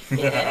interesting.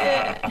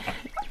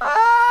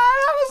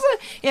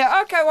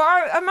 Yeah. Okay.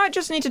 Well, I might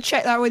just need to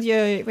check that with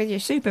your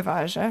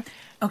supervisor.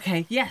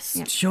 Okay. Yes.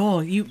 Yeah.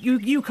 Sure.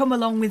 You come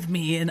along with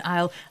me, and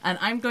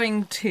I'm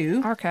going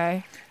to.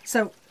 Okay.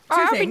 So.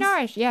 That'd be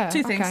nice. Yeah.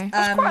 Two things. Okay.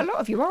 There's quite a lot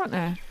of you, aren't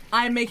there?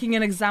 I'm making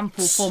an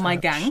example for my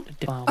gang.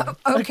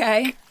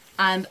 Okay.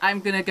 And I'm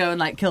gonna go and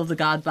like kill the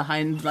guard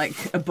behind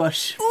like a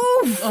bush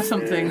or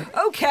something.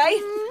 Okay.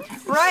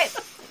 Right.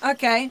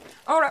 Okay.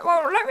 All right.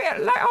 Well,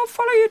 I'll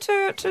follow you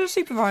to the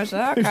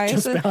supervisor. Okay.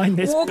 Just behind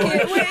this bush.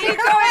 Where are you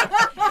going?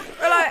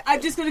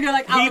 I'm just gonna go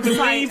like out He of sight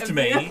believed of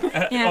me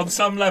Yeah. on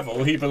some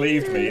level. He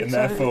believed me, and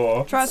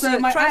therefore. So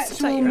my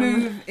actual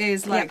move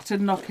is like to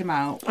knock him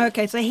out.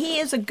 Okay. So he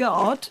is a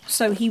guard,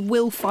 so he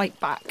will fight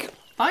back.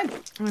 Fine.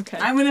 Okay.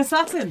 I'm an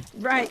assassin.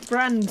 Right,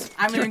 grand.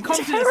 I'm an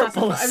incompetent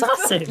Terrible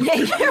assassin. assassin. Yeah,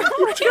 you're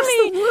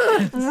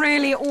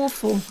really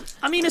awful.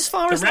 I mean, as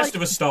far The as rest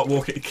of us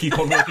keep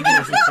on walking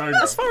towards the throne room.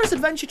 as far as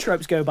adventure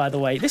tropes go, by the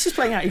way, this is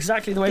playing out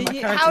exactly the way my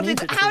character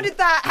needs it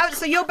to.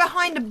 So you're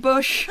behind a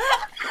bush.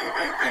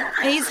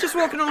 And he's just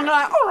walking along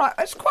like, all right,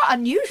 it's quite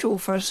unusual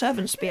for a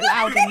servant to be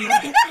allowed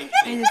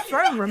in his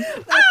throne room.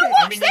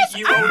 I mean,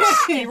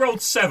 you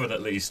rolled 7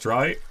 at least,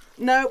 right?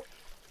 No.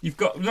 You've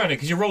got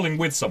because you're rolling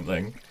with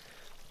something.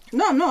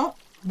 No, I'm not.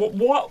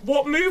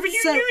 What move are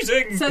you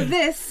using?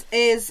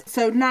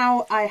 So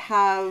now I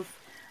have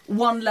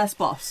one less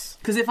boss.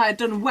 Because if I had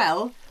done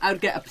well, I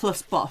would get a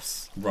plus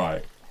boss.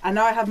 Right. And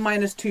now I have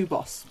 -2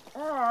 boss.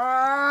 You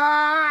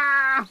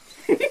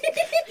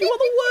are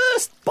the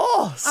worst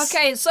boss.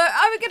 Okay, so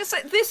I was going to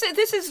say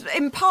this is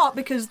in part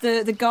because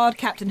the guard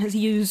captain has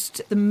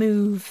used the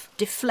move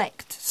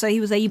deflect, so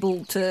he was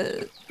able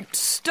to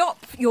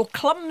stop your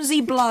clumsy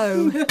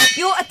blow,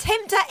 your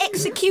attempt at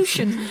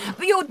execution.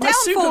 But your My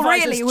downfall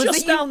really was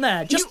just that down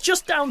there,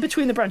 just down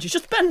between the branches.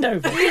 Just bend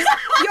over.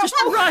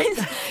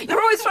 You're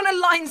always trying to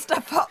line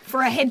stuff up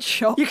for a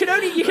headshot. You can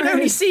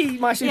only see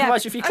my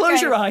supervisor if you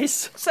close your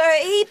eyes. So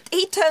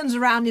he turns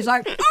around. He's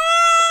like,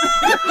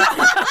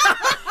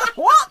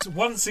 what?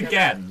 Once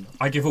again,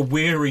 I give a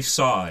weary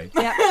sigh.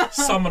 Yep.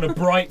 Summon a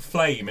bright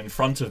flame in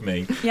front of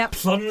me. Yep.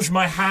 Plunge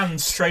my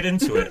hand straight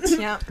into it.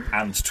 Yep.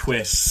 And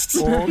twist.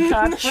 Or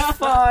catch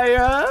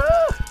fire.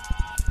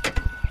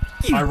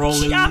 I roll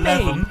jammy.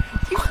 11.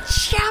 You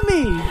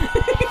jammy.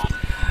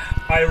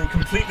 I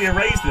completely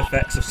erase the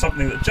effects of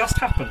something that just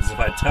happens if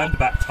I turned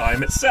back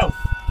time itself.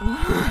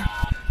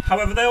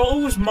 However, there are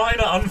always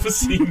minor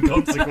unforeseen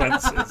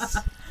consequences.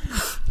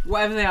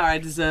 Whatever they are, I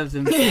deserve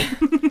them.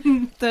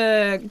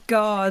 The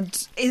guard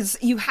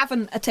you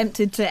haven't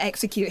attempted to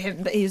execute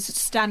him, but he's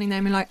standing there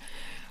and being like,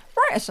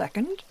 wait a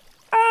second,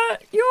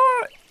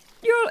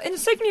 your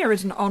insignia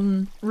isn't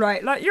on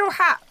right, like your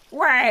hat.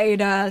 Wait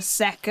a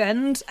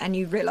second, and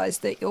you realise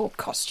that your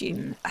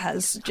costume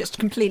has just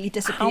completely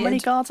disappeared. How many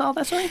guards are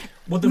there, sorry?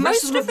 Well, the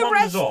rest Most of the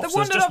rest, off, so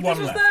there's just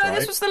one left, right?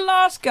 This was the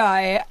last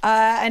guy,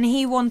 and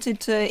he wanted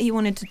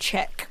to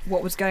check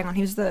what was going on.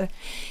 He was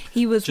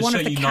just one so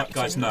of the you captains.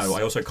 guys know,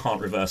 I also can't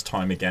reverse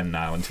time again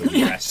now until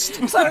the rest.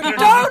 So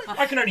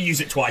I can only use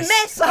it twice.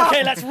 Mess up.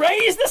 Okay, let's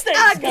raise the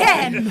stakes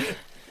again.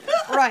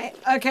 Right,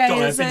 okay.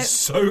 God, I've been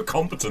so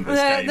competent this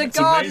game. The It's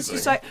guard amazing.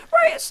 is just like,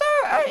 right, so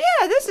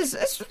this is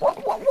what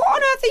on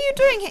earth are you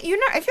doing here? You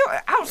know, if your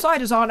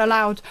outsiders aren't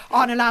allowed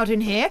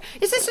in here,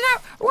 is this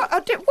what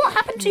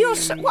happened to your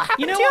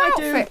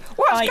outfit?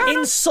 What's I going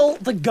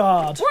insult the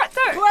guard. What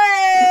the?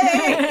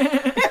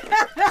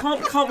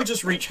 Can't we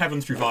just reach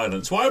heaven through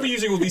violence? Why are we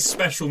using all these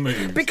special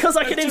moves? Because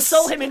I can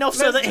insult him enough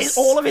so that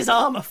all of his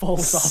armour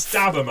falls off.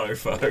 Stab a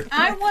mofo.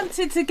 I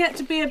wanted to get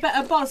to be a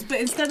better boss, but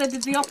instead I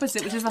did the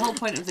opposite, which is the whole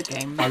point of the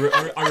game. I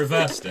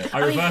reversed it. I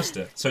reversed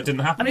it, so it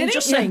didn't happen. I mean,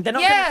 just saying, they're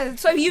not. Yeah,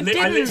 so you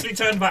didn't. I literally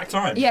turned back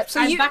time. Yep. So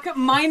I'm back at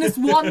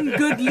 -1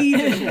 good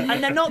leading.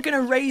 And they're not going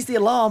to raise the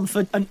alarm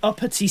for an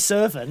uppity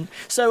servant,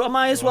 so I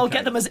might as well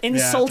get them as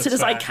insulted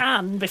as I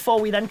can before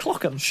we then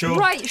clock them. Sure.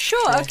 Right,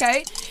 sure,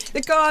 okay.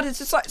 The guard is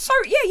just like, so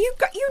yeah, you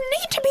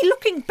need to be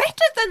looking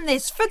better than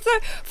this for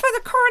the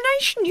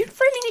coronation. You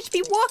really need to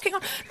be working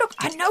on. Look,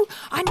 I know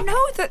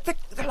that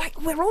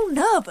we're all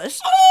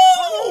nervous.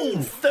 Oh,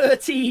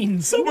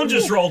 13. Someone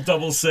just rolled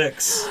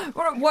 6.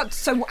 What?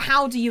 So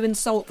how do you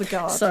insult the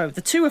guard? So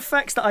the two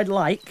effects that I'd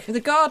like. The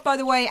guard, by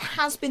the way,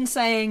 has been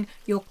saying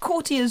your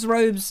courtier's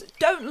robes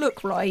don't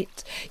look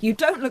right. You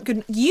don't look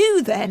good.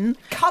 You then,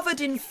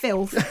 covered in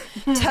filth,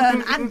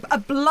 turn and a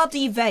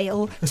bloody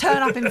veil,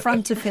 turn up in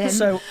front of him.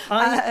 So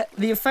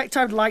the effect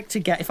I'd like to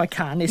get, if I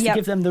can, is to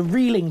give them the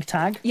reeling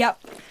tag. Yep.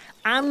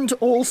 And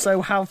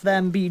also have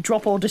them be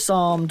drop or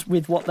disarmed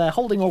with what they're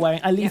holding or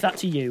wearing. I leave that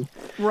to you.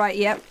 Right,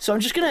 yep. So I'm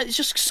just going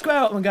to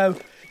square up and go,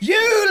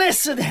 you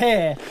listen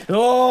here.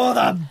 Oh,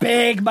 the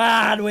big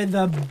man with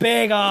the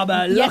big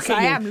armour. Yes, Look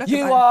I at am. you. Look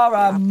You at are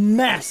a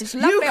mess. It's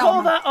You lovely call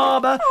armour. that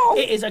armour? Oh.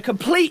 It is a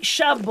complete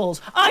shambles.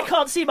 I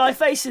can't see my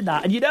face in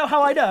that. And you know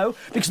how I know?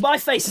 Because my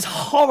face is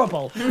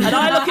horrible. And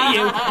I look at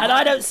you and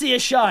I don't see a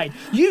shine.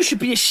 You should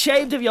be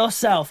ashamed of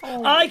yourself.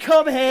 I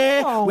come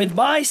here with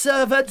my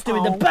servants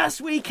doing the best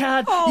we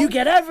can. You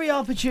get every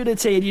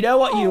opportunity. And you know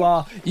what you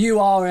are? You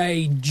are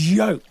a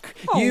joke.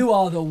 You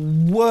are the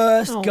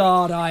worst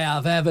guard I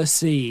have ever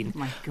seen.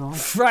 My God.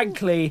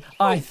 Frankly,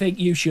 I think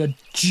you should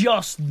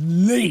just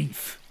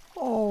leave.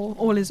 Oh,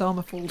 all his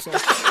armour falls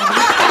off.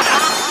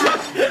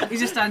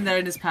 He's just standing there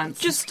in his pants.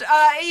 Just,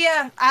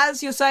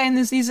 as you're saying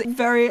this, he's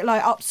very,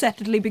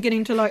 upsettedly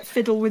beginning to,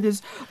 fiddle with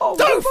his... Oh,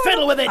 Don't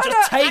fiddle with it,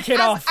 just take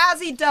it off.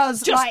 As he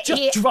does, just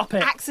he drop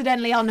it.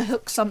 Accidentally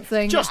unhooks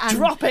something. Just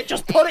drop it,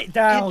 just put it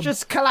down. It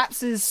just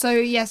collapses. So,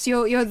 yes,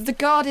 the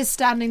guard is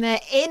standing there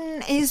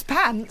in his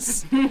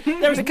pants.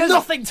 There is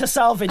nothing to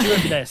salvage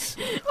with this.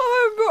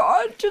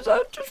 I just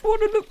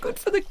want to look good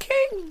for the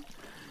king.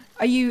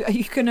 Are you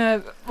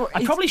gonna?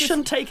 I probably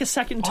shouldn't take a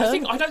second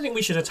turn. I don't think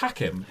we should attack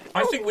him.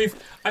 I think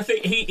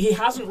he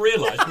hasn't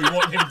realised we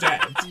want him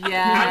dead.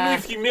 Yeah. And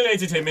we've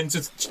humiliated him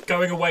into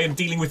going away and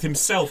dealing with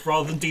himself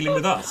rather than dealing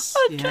with us.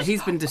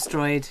 He's been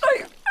destroyed.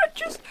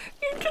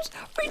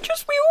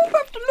 We all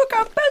have to look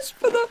our best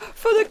for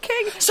the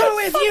king. So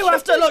if you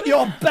have to look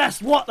your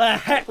best, what the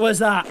heck was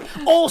that?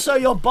 Also,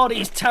 your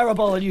body's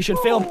terrible and you should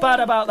feel bad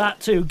about that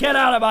too. Get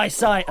out of my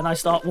sight. And I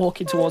start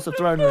walking towards the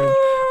throne room.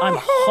 I'm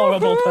a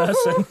horrible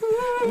person.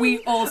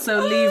 We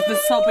also leave the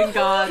sobbing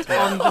guard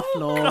on the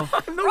floor.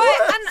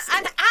 Right,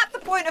 and at the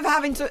point of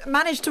having to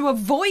manage to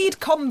avoid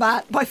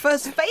combat by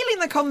first failing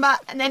the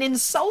combat and then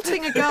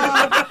insulting a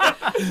guard.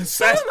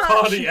 Best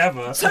party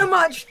ever. So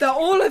much that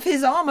all of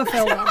his armour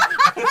fell off.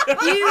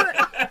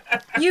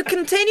 You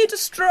continue to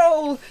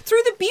stroll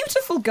through the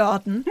beautiful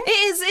garden.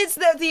 It's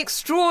the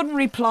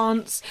extraordinary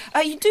plants.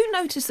 You do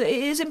notice that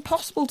it is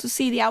impossible to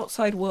see the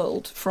outside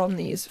world from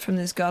these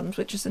gardens,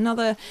 which is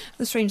another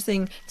strange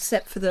thing,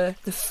 except for the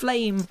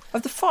flame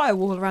of the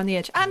firewall around the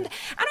edge. And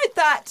with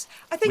that,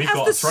 I think We've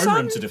got a throne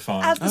room to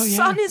define. As the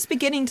sun is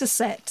beginning to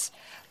set,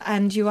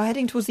 and you are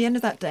heading towards the end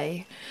of that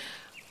day,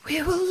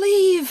 we will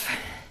leave.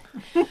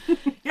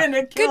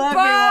 Gonna kill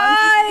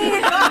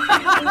Goodbye.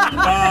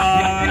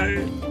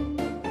 Bye.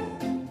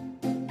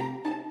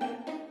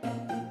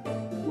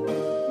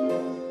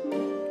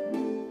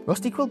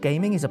 Rusty Quill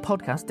Gaming is a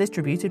podcast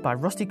distributed by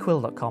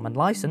rustyquill.com and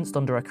licensed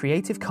under a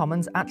Creative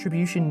Commons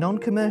Attribution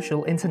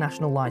Non-Commercial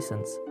International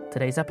License.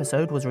 Today's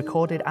episode was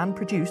recorded and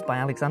produced by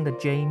Alexander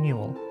J.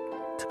 Newell.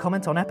 To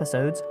comment on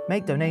episodes,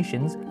 make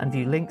donations, and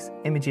view links,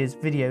 images,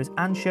 videos,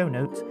 and show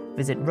notes,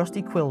 visit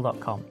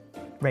rustyquill.com.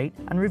 Rate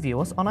and review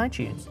us on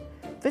iTunes.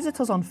 Visit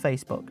us on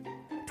Facebook.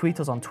 Tweet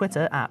us on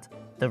Twitter at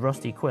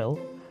 @TheRustyQuill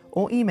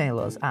or email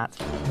us at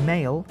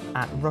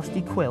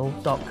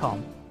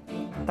mail@rustyquill.com.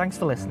 Thanks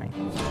for listening.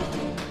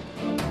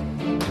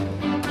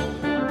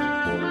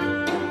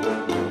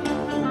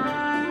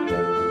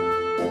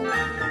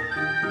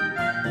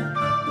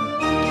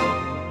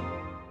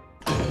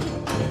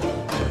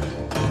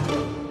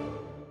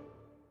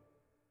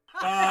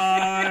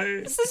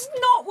 This is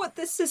not what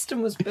this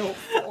system was built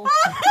for.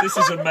 This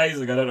is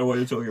amazing. I don't know what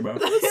you're talking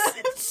about.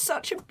 It's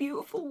such a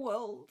beautiful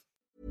world.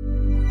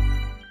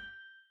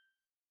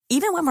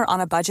 Even when we're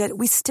on a budget,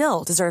 we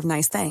still deserve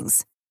nice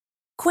things.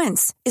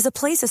 Quince is a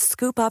place to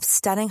scoop up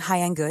stunning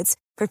high-end goods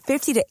for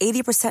 50 to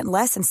 80%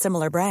 less than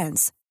similar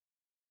brands.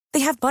 They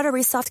have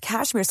buttery soft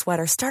cashmere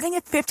sweaters starting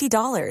at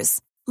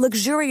 $50,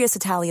 luxurious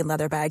Italian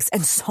leather bags,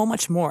 and so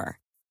much more.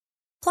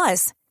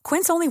 Plus,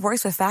 Quince only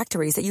works with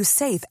factories that use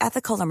safe,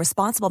 ethical, and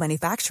responsible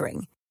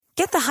manufacturing.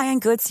 Get the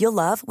high-end goods you'll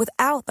love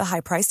without the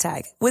high price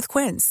tag with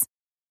Quince.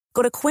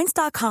 Go to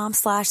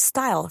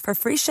quince.com/style for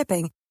free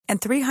shipping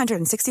and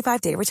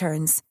 365-day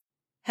returns.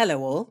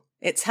 Hello all,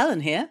 it's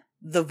Helen here,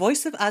 the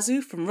voice of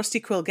Azu from Rusty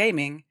Quill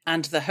Gaming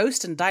and the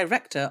host and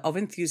director of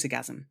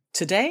Enthusiasm.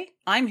 Today,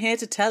 I'm here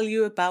to tell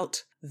you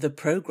about The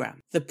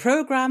Program. The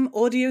Program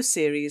audio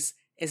series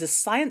is a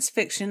science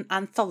fiction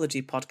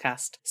anthology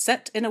podcast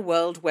set in a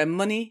world where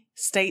money,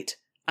 state,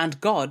 and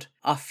God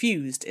are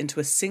fused into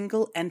a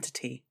single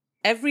entity.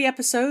 Every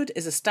episode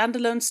is a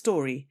standalone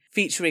story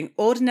featuring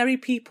ordinary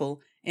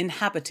people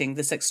inhabiting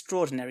this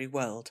extraordinary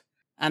world.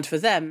 And for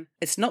them,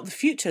 it's not the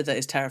future that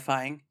is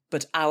terrifying,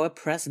 but our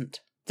present.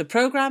 The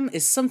program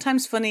is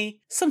sometimes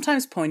funny,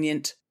 sometimes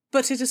poignant,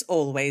 but it is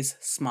always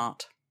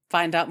smart.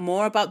 Find out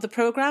more about the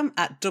program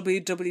at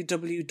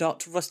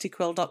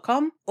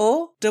www.rustyquill.com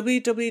or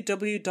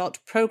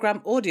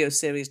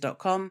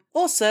www.programaudioseries.com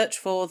or search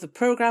for the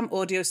Program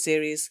Audio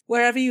Series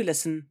wherever you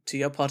listen to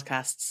your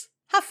podcasts.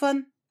 Have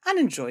fun and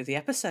enjoy the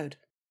episode.